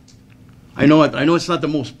addressed. I know it's not the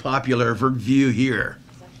most popular view here.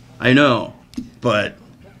 I know, but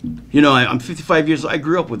you know, I'm 55 years old. I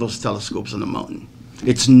grew up with those telescopes on the mountain.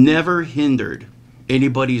 It's never hindered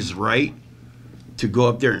anybody's right to go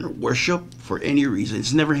up there and worship for any reason.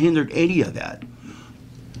 It's never hindered any of that.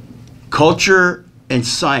 Culture and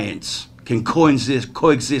science can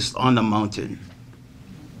coexist on the mountain.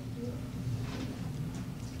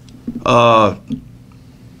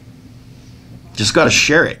 just got to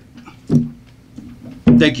share it.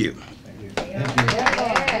 Thank you.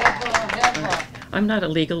 I'm not a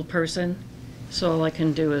legal person, so all I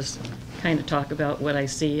can do is kind of talk about what I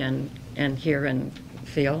see and hear and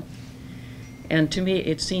feel. And to me,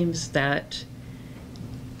 it seems that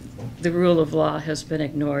the rule of law has been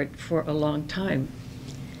ignored for a long time.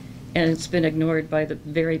 And it's been ignored by the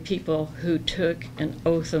very people who took an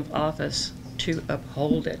oath of office to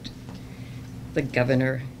uphold it, the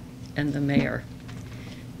governor and the mayor.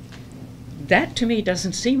 That to me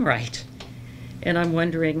doesn't seem right. And I'm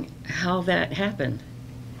wondering how that happened.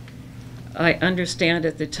 I understand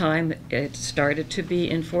at the time it started to be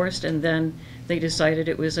enforced, and then they decided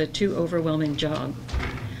it was a too overwhelming job.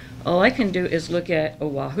 All I can do is look at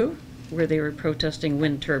Oahu, where they were protesting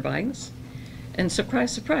wind turbines, and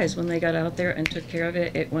surprise, surprise, when they got out there and took care of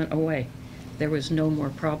it, it went away. There was no more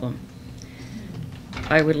problem.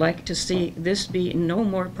 I would like to see this be no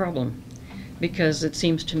more problem, because it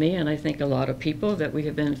seems to me, and I think a lot of people, that we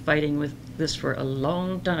have been fighting with this for a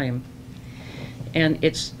long time, and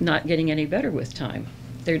it's not getting any better with time.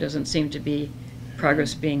 There doesn't seem to be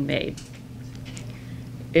progress being made.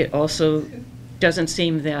 It also doesn't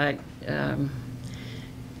seem that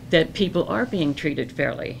that people are being treated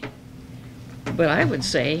fairly. But I would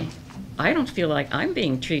say, I don't feel like I'm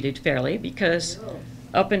being treated fairly, because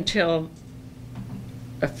up until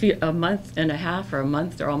a month and a half, or a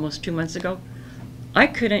month, or almost 2 months ago, I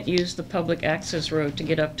couldn't use the public access road to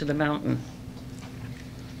get up to the mountain.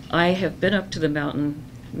 I have been up to the mountain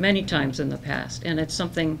many times in the past, and it's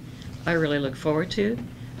something I really look forward to.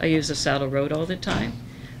 I use the saddle road all the time.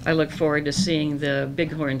 I look forward to seeing the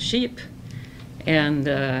bighorn sheep and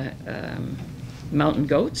mountain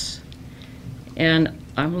goats. And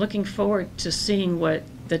I'm looking forward to seeing what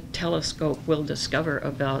the telescope will discover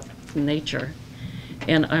about nature.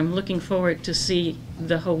 And I'm looking forward to see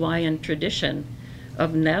the Hawaiian tradition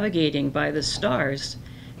of navigating by the stars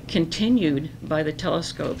continued by the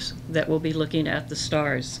telescopes that will be looking at the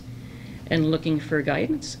stars and looking for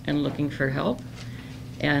guidance and looking for help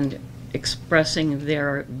and expressing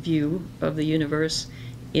their view of the universe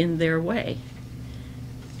in their way.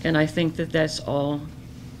 And I think that that's all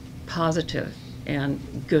positive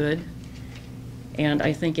and good, and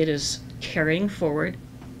I think it is carrying forward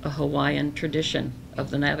a Hawaiian tradition of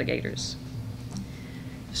the navigators.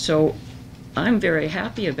 So I'm very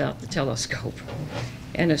happy about the telescope,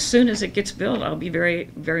 and as soon as it gets built, I'll be very,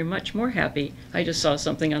 very much more happy. I just saw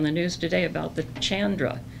something on the news today about the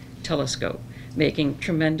Chandra telescope making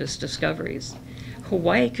tremendous discoveries.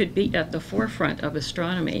 Hawaii could be at the forefront of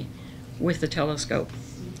astronomy with the telescope.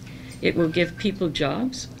 It will give people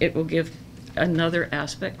jobs. It will give another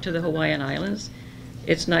aspect to the Hawaiian Islands.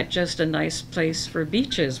 It's not just a nice place for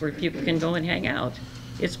beaches where people can go and hang out.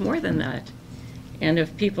 It's more than that. And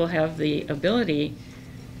if people have the ability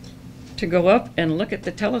to go up and look at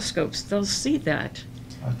the telescopes, they'll see that.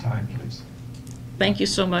 Time, please. Thank you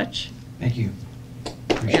so much. Thank you.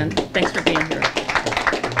 And thanks for being here.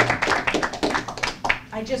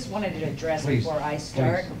 I just wanted to address Please, before I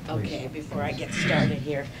start. please. Okay, before I get started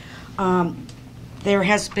here. There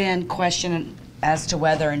has been question as to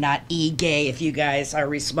whether or not EGAY, if you guys are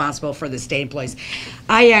responsible for the state employees.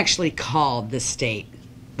 I actually called the State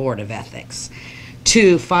Board of Ethics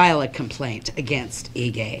to file a complaint against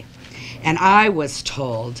EGAY. And I was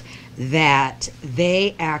told that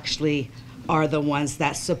they actually are the ones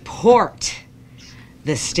that support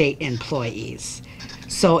the state employees.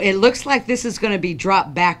 So it looks like this is going to be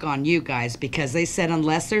dropped back on you guys, because they said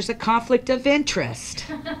unless there's a conflict of interest,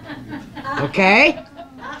 okay,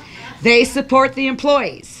 they support the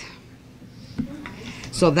employees.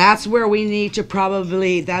 So that's where we need to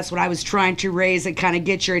probably, that's what I was trying to raise and kind of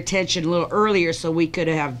get your attention a little earlier, so we could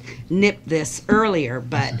have nipped this earlier,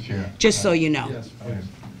 but just so you know.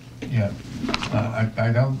 Yeah,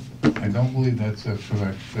 I don't believe that's a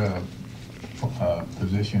correct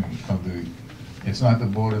position of the, it's not the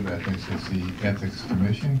Board of Ethics, it's the Ethics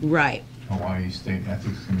Commission. Right. Hawaii State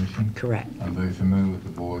Ethics Commission. Correct. I'm very familiar with the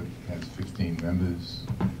board. It has 15 members,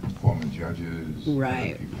 former judges.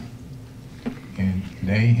 Right. People. And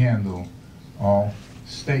they handle all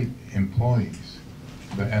state employees,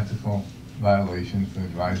 the ethical violations, the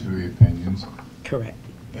advisory opinions. Correct.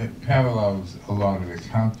 It parallels a lot of the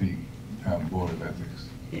county Board of Ethics.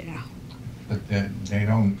 Yeah. But they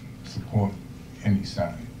don't support any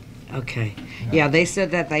side. Okay. Yeah, they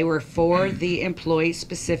said that they were for the employee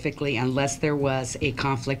specifically unless there was a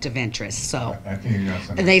conflict of interest. So I think you got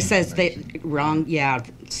some. they says they wrong. Yeah,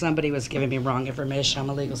 somebody was giving me wrong information. I'm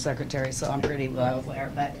a legal secretary, so I'm pretty well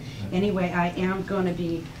aware. But anyway, I am going to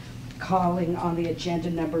be calling on the agenda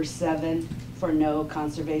number 7 for no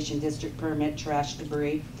conservation district permit trash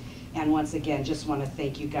debris. And once again, just want to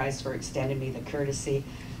thank you guys for extending me the courtesy.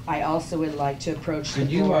 I also would like to approach the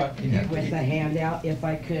board with a handout, if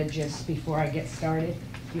I could, just before I get started.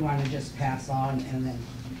 If you want to just pass on, and then,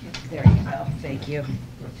 there you go. Thank you.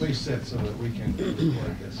 Please sit so that we can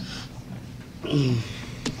record this.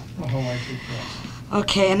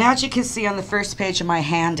 Okay, and as you can see on the first page of my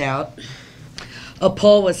handout, a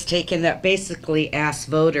poll was taken that basically asked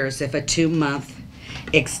voters if a 2-month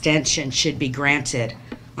extension should be granted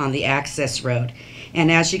on the access road. And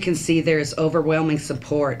as you can see, there is overwhelming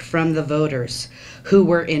support from the voters who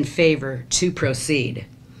were in favor to proceed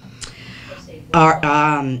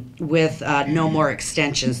with no more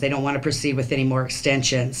extensions. They don't want to proceed with any more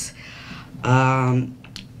extensions.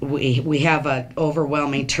 We have an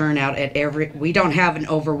overwhelming turnout at we don't have an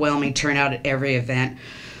overwhelming turnout at every event,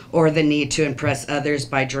 or the need to impress others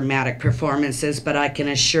by dramatic performances, but I can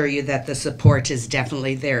assure you that the support is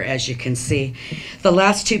definitely there, as you can see. The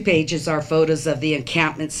last 2 pages are photos of the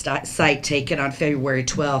encampment site taken on February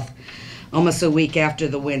 12th, almost a week after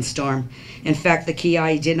the windstorm. In fact, the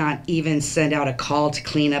Kiai did not even send out a call to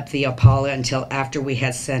clean up the Apollo until after we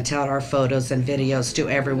had sent out our photos and videos to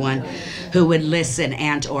everyone who would listen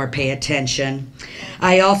and or pay attention.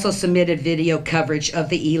 I also submitted video coverage of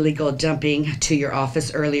the illegal dumping to your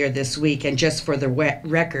office earlier this week, and just for the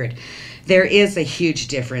record, there is a huge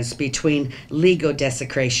difference between legal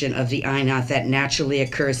desecration of the Aina that naturally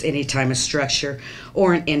occurs anytime a structure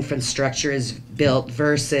or an infrastructure is built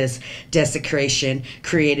versus desecration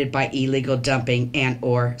created by illegal dumping and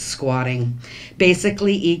or squatting.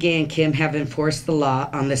 Basically, Ige and Kim have enforced the law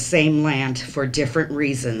on the same land for different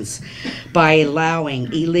reasons by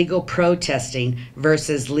allowing illegal protesting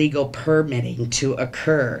versus legal permitting to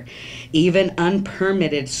occur. Even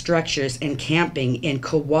unpermitted structures and camping in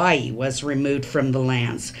Kauai was removed from the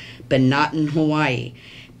lands, but not in Hawaii.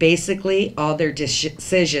 Basically, all their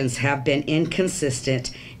decisions have been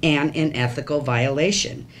inconsistent and in ethical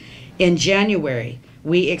violation. In January,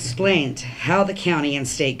 we explained how the county and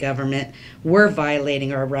state government were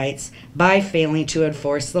violating our rights by failing to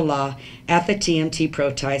enforce the law at the TMT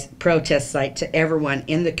protest site to everyone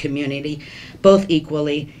in the community, both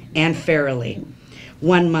equally and fairly.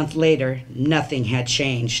 1 month later, nothing had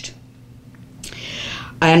changed.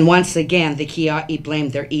 And once again, the Kia'i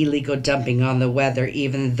blamed their illegal dumping on the weather,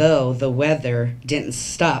 even though the weather didn't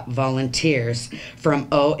stop volunteers from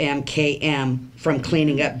OMKM from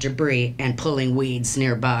cleaning up debris and pulling weeds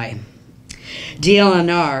nearby.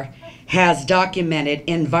 DLNR has documented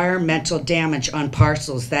environmental damage on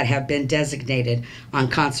parcels that have been designated on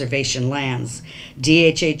conservation lands.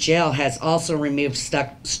 DHHL has also removed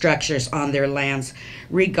structures on their lands,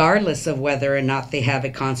 regardless of whether or not they have a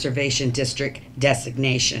conservation district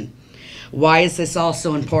designation. Why is this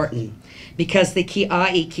also important? Because the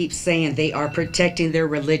Kia'i keep saying they are protecting their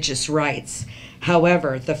religious rights.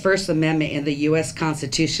 However, the First Amendment in the U.S.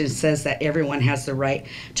 Constitution says that everyone has the right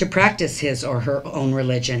to practice his or her own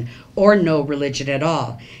religion, or no religion at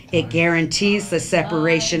all. It guarantees the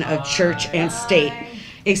separation of church and state.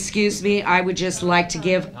 Excuse me, I would just like to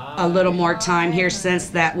give a little more time here, since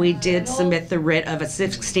that we did submit the writ of a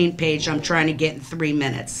 16-page. I'm trying to get in 3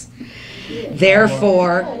 minutes.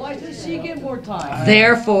 Therefore,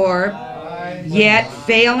 yet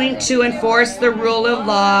failing to enforce the rule of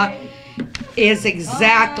law is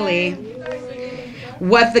exactly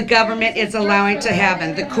what the government is allowing to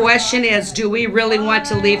happen. The question is, do we really want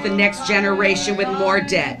to leave the next generation with more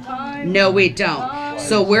debt? No, we don't.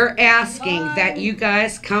 So we're asking that you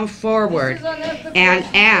guys come forward and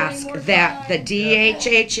ask that the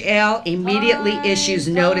DHHL immediately issues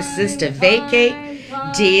notices to vacate,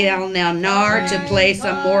 DLNR to place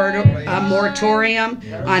a moratorium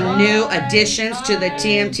on new additions to the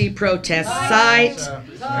TMT protest site,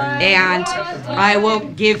 and I will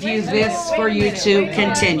give you this for you to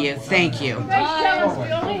continue. Thank you.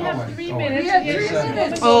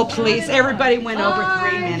 Oh, please, everybody went over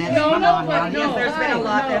 3 minutes. Come on now. Yes, there's been a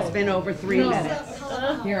lot that's been over 3 minutes.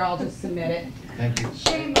 Here, I'll just submit it. Thank you.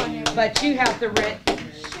 Shame on you. But you have the writ.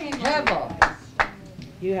 Hevel.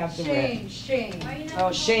 You have the writ. Shame.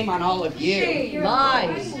 Oh, shame on all of you. Shame.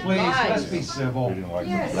 Lies. Please, let's be civil.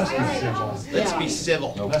 Let's be civil. Let's be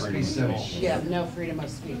civil. Let's be civil. Yeah, no freedom of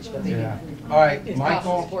speech, but they Yeah. do. All right, It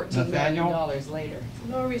Michael, costs us $14 million Nathaniel. later.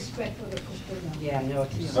 No respect for the custodian. Yeah, no.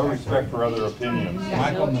 No respect for other opinions. Yeah,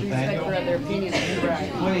 Michael, no respect Nathaniel. for other opinions. You're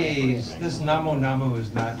right. Please, this namu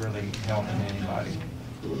is not really helping anybody.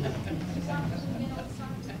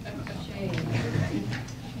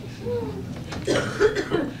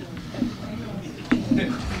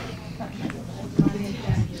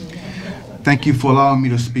 Thank you for allowing me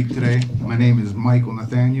to speak today. My name is Michael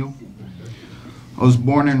Nathaniel. I was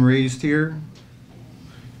born and raised here,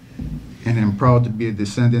 and am proud to be a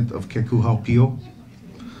descendant of Kekuhaupio.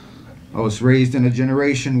 I was raised in a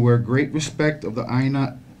generation where great respect of the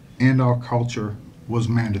Aina and our culture was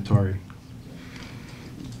mandatory.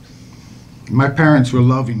 My parents were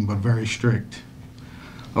loving but very strict.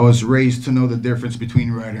 I was raised to know the difference between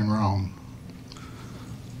right and wrong.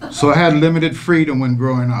 So I had limited freedom when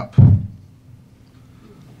growing up.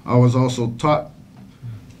 I was also taught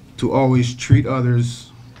to always treat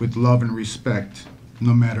others with love and respect,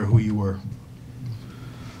 no matter who you were.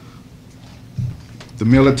 The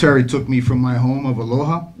military took me from my home of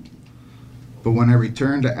aloha, but when I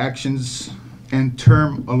returned, the actions and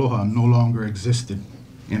term aloha no longer existed,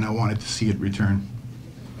 and I wanted to see it return.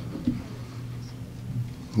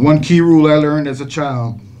 One key rule I learned as a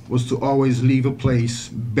child was to always leave a place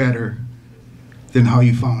better than how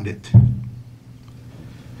you found it.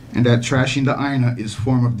 And that trashing the Aina is a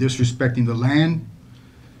form of disrespecting the land,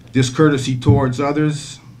 discourtesy towards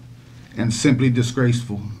others, and simply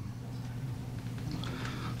disgraceful.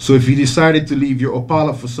 So if you decided to leave your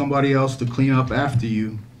opala for somebody else to clean up after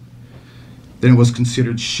you, then it was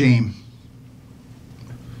considered shame.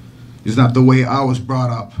 It's not the way I was brought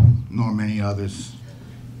up, nor many others.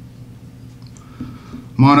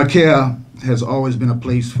 Mauna Kea has always been a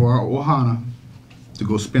place for our ohana to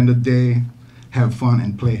go spend a day, have fun,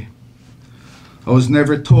 and play. I was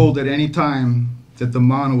never told at any time that the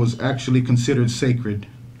Mauna was actually considered sacred.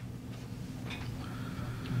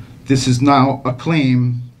 This is now a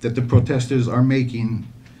claim that the protesters are making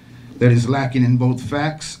that is lacking in both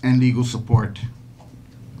facts and legal support.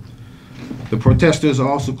 The protesters are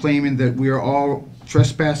also claiming that we are all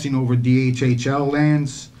trespassing over DHHL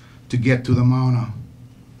lands to get to the Mauna.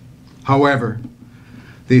 However,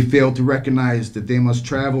 they fail to recognize that they must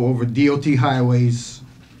travel over DOT highways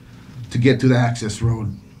to get to the access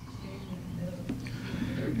road,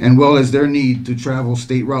 and well as their need to travel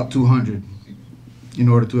State Route 200 in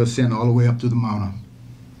order to ascend all the way up to the Mauna.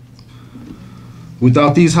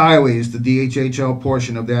 Without these highways, the DHHL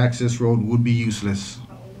portion of the access road would be useless.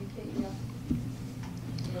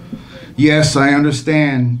 Yes, I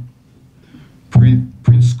understand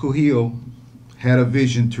Prince Kuhio had a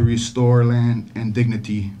vision to restore land and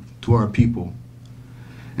dignity to our people,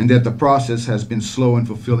 and that the process has been slow in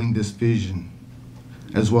fulfilling this vision,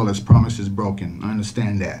 as well as promises broken. I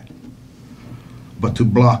understand that. But to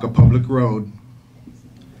block a public road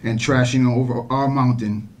and trashing over our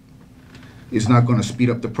mountain is not going to speed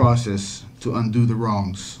up the process to undo the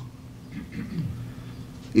wrongs.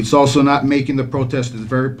 It's also not making the protesters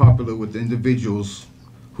very popular with individuals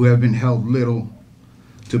who have been held little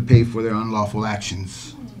to pay for their unlawful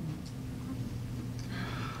actions.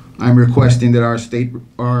 I'm requesting that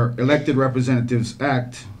our elected representatives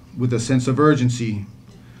act with a sense of urgency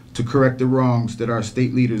to correct the wrongs that our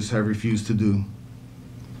state leaders have refused to do.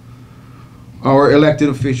 Our elected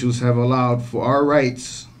officials have allowed for our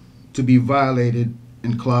rights to be violated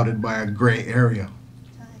and clouded by a gray area.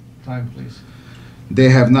 Time, please. They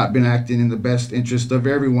have not been acting in the best interest of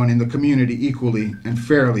everyone in the community equally and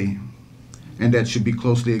fairly, and that should be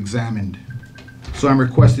closely examined. So I'm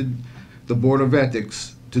requesting the Board of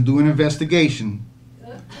Ethics to do an investigation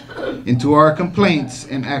into our complaints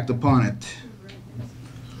and act upon it.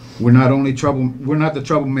 We're not the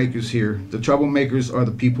troublemakers here. The troublemakers are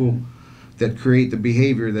the people that create the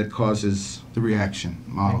behavior that causes the reaction.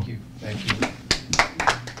 Mahalo. Thank you. Thank you.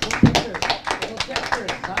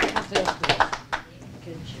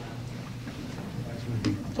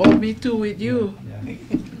 Oh, me too with you.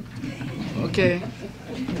 Okay.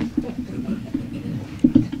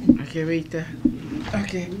 Okay, wait there.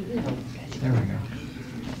 Okay. There we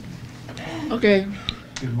go. Okay.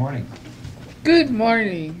 Good morning. Good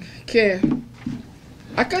morning. Okay.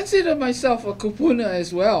 I consider myself a kupuna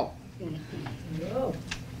as well.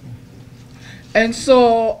 And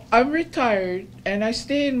so I'm retired and I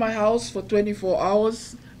stay in my house for 24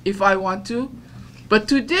 hours if I want to. But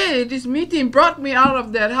today, this meeting brought me out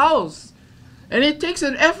of that house. And it takes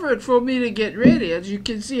an effort for me to get ready, as you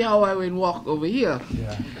can see how I will walk over here.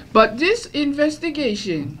 Yeah. But this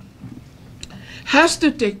investigation has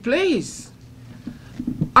to take place.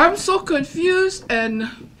 I'm so confused and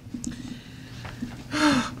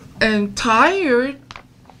tired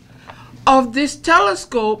of this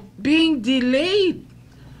telescope being delayed.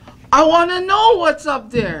 I want to know what's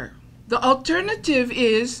up there. The alternative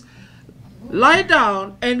is lie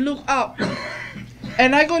down and look up.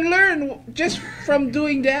 And I can learn just from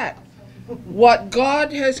doing that what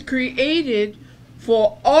God has created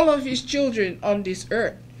for all of his children on this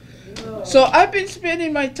earth. So I've been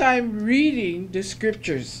spending my time reading the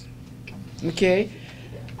scriptures. Okay?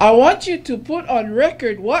 I want you to put on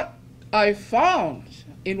record what I found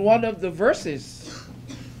in one of the verses.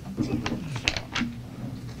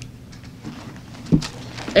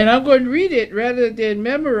 And I'm going to read it rather than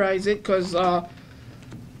memorize it because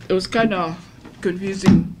it was kind of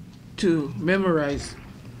confusing to memorize.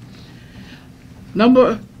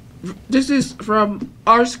 This is from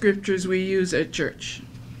our scriptures we use at church.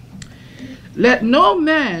 Let no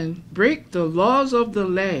man break the laws of the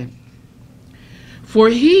land, for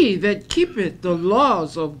he that keepeth the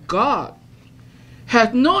laws of God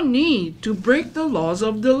hath no need to break the laws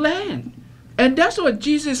of the land. And that's what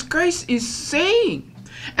Jesus Christ is saying.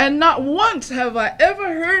 And not once have I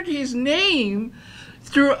ever heard his name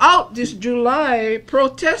throughout this July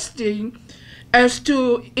protesting as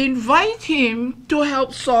to invite him to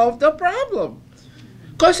help solve the problem.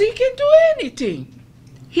 Because he can do anything.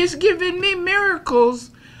 He's given me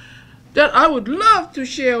miracles that I would love to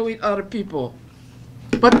share with other people.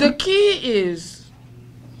 But the key is,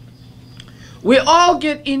 we all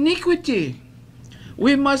get iniquity.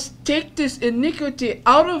 We must take this iniquity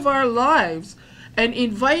out of our lives and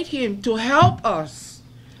invite him to help us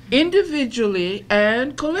individually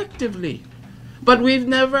and collectively. But we've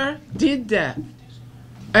never did that.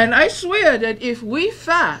 And I swear that if we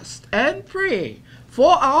fast and pray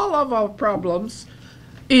for all of our problems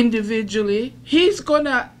individually, he's going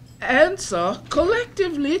to answer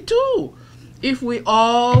collectively too. If we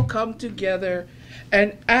all come together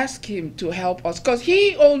and ask him to help us. Because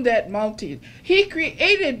he owned that mountain. He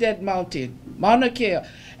created that mountain, Mauna Kea.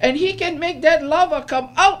 And he can make that lava come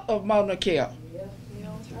out of Mauna Kea.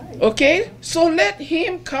 Okay? So let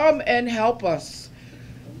him come and help us.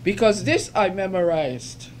 Because this I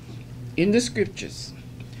memorized in the scriptures.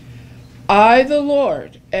 I, the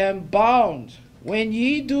Lord, am bound when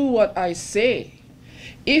ye do what I say.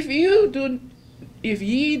 If ye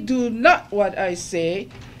do not what I say,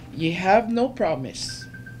 ye have no promise.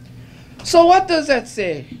 So what does that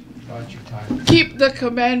say? Keep the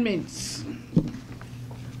commandments.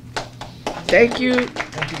 Thank you.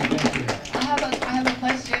 I have a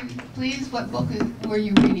question. Please, what book were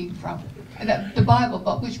you reading from? The Bible,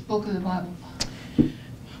 but which book of the Bible?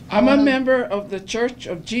 I'm a member of the Church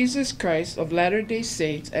of Jesus Christ of Latter-day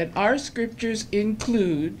Saints, and our scriptures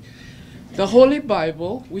include the Holy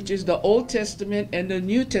Bible, which is the Old Testament and the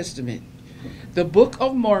New Testament, the Book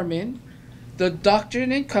of Mormon, the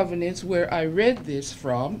Doctrine and Covenants, where I read this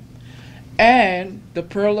from, and the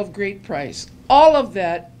Pearl of Great Price. All of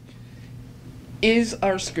that is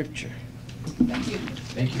our scripture. Thank you.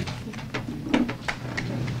 Thank you.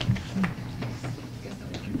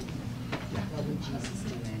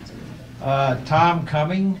 Tom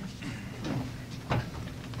Cumming.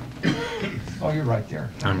 Oh, you're right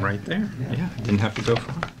there. I'm right there. Yeah, didn't have to go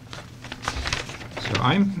far. So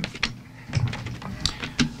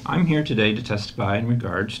I'm here today to testify in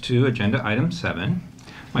regards to Agenda Item 7.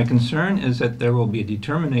 My concern is that there will be a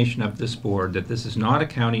determination of this board that this is not a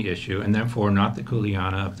county issue and therefore not the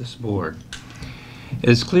kuleana of this board. It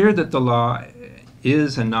is clear that the law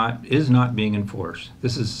is not being enforced.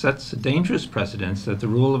 This sets a dangerous precedence that the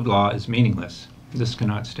rule of law is meaningless. This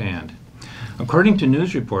cannot stand. According to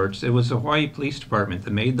news reports, it was the Hawaii Police Department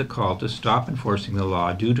that made the call to stop enforcing the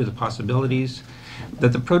law due to the possibilities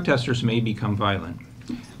that the protesters may become violent.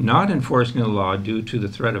 Not enforcing the law due to the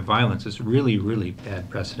threat of violence is really, really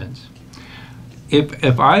bad precedence.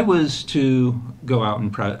 If I was to go out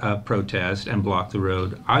and protest and block the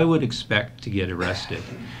road, I would expect to get arrested.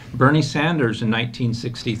 Bernie Sanders in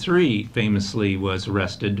 1963 famously was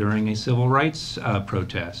arrested during a civil rights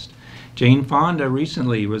protest. Jane Fonda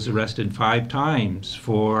recently was arrested 5 times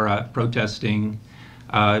for protesting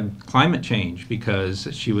climate change because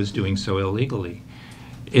she was doing so illegally.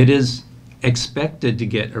 It is expected to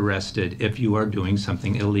get arrested if you are doing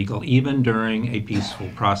something illegal, even during a peaceful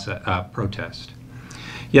protest.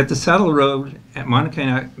 Yet the Saddle Road, Mauna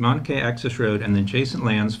Kea Access Road, and the adjacent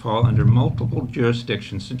lands fall under multiple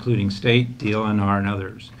jurisdictions, including state, DLNR, and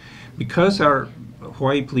others. Because our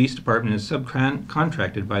Hawaii Police Department is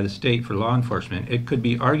subcontracted by the state for law enforcement, it could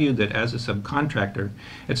be argued that as a subcontractor,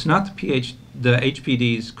 it's not the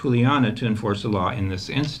HPD's kuleana to enforce the law in this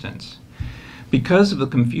instance. Because of the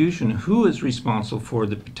confusion, who is responsible for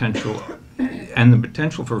the potential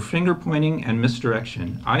for finger pointing and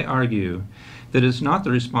misdirection, I argue that it is not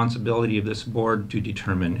the responsibility of this board to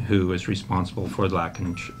determine who is responsible for the lack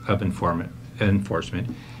of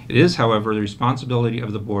enforcement. It is, however, the responsibility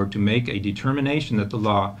of the board to make a determination that the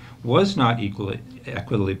law was not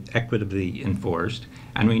equitably enforced,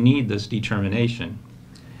 and we need this determination.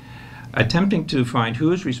 Attempting to find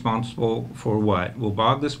who is responsible for what will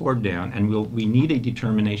bog this board down, and we need a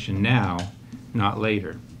determination now, not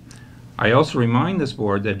later. I also remind this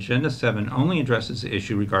board that Agenda 7 only addresses the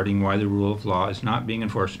issue regarding why the rule of law is not being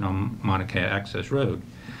enforced on Mauna Kea Access Road.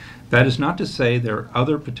 That is not to say there are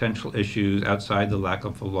other potential issues outside the lack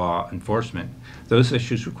of law enforcement. Those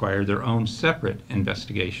issues require their own separate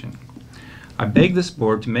investigation. I beg this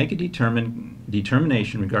board to make a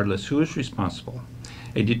determination regardless who is responsible.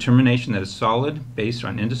 A determination that is solid, based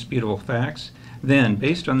on indisputable facts. Then,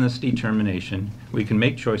 based on this determination, we can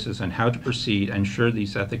make choices on how to proceed and ensure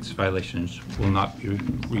these ethics violations will not be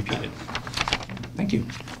repeated. Thank you.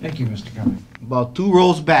 Thank you, Mr. Cumming. About 2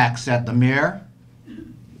 rows back sat the mayor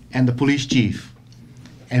and the police chief.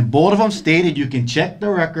 And both of them stated, you can check the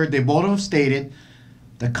record, they both of them stated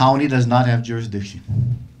the county does not have jurisdiction.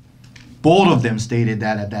 Both of them stated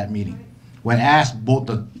that at that meeting. When asked, both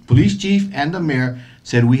the police chief and the mayor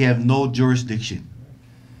said we have no jurisdiction.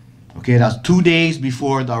 Okay, that's 2 days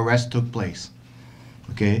before the arrest took place.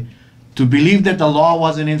 Okay, to believe that the law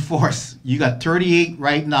wasn't enforced, you got 38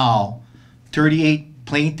 right now, 38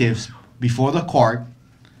 plaintiffs before the court.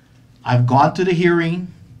 I've gone to the hearing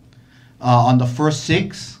on the first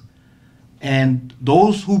 6, and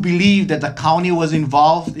those who believe that the county was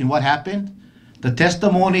involved in what happened, the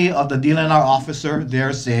testimony of the DLNR officer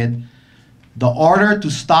there said the order to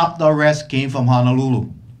stop the arrest came from Honolulu.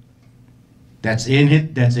 That's in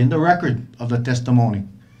it. That's in the record of the testimony.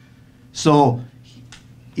 So,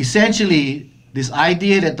 essentially, this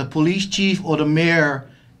idea that the police chief or the mayor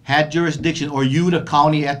had jurisdiction, or you, the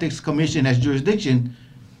county ethics commission, has jurisdiction,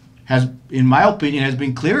 has, in my opinion, has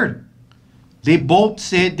been cleared. They both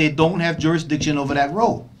said they don't have jurisdiction over that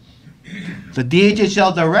road. The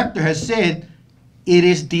DHHL director has said it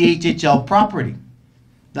is DHHL property.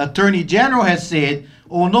 The Attorney General has said,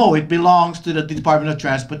 oh no, it belongs to the Department of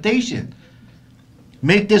Transportation.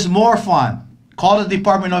 Make this more fun. Call the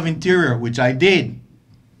Department of Interior, which I did.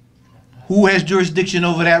 Who has jurisdiction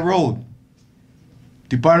over that road?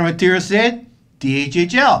 Department of Interior said,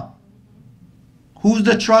 DHHL. Who's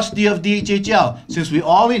the trustee of DHHL? Since we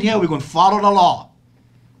all in here, we're going to follow the law.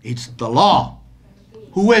 It's the law.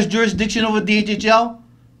 Who has jurisdiction over DHHL?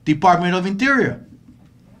 Department of Interior.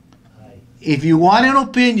 If you want an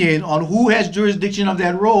opinion on who has jurisdiction of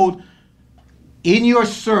that road, in your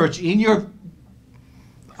search, in your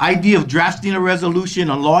idea of drafting a resolution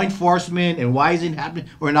on law enforcement and why is it happening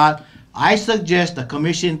or not, I suggest the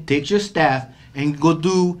commission takes your staff and go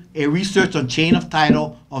do a research on chain of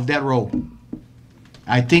title of that road.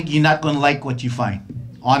 I think you're not going to like what you find.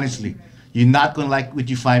 Honestly, you're not going to like what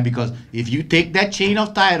you find, because if you take that chain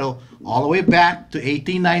of title all the way back to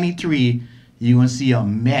 1893, you're going to see a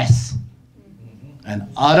mess. An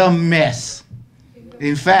utter mess.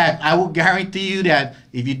 In fact, I will guarantee you that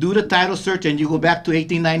if you do the title search and you go back to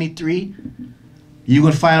 1893, you're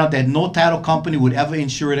going to find out that no title company would ever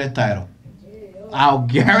insure that title. I'll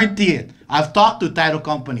guarantee it. I've talked to title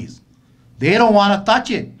companies. They don't want to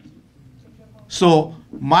touch it. So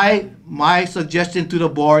my suggestion to the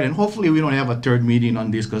board, and hopefully we don't have a third meeting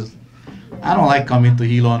on this, because I don't like coming to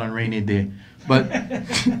Hilo on a rainy day. But,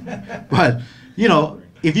 but you know,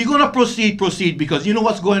 if you're going to proceed, proceed, because you know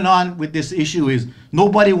what's going on with this issue is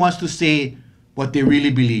nobody wants to say what they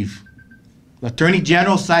really believe. The Attorney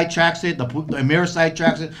General sidetracks it, the Mayor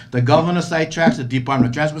sidetracks it, the Governor sidetracks it, the Department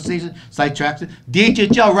of Transportation sidetracks it.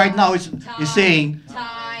 DHHL right now is saying...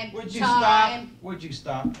 Would you stop? Would you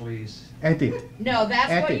stop, please? Eti. No,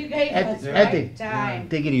 that's what you gave us, right? Time.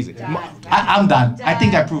 Take it easy. Done. I'm done. I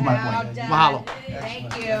think I proved my point. Mahalo.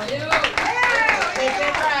 Thank you. Keep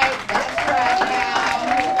it right. That's right now.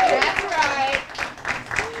 That's right.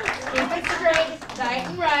 Keep it straight, tight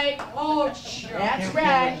and right. Oh, that's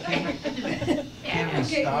right. Can we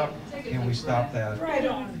stop? Can we stop that? Right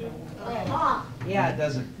on. Yeah. It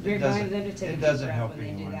doesn't help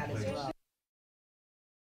anyone, please.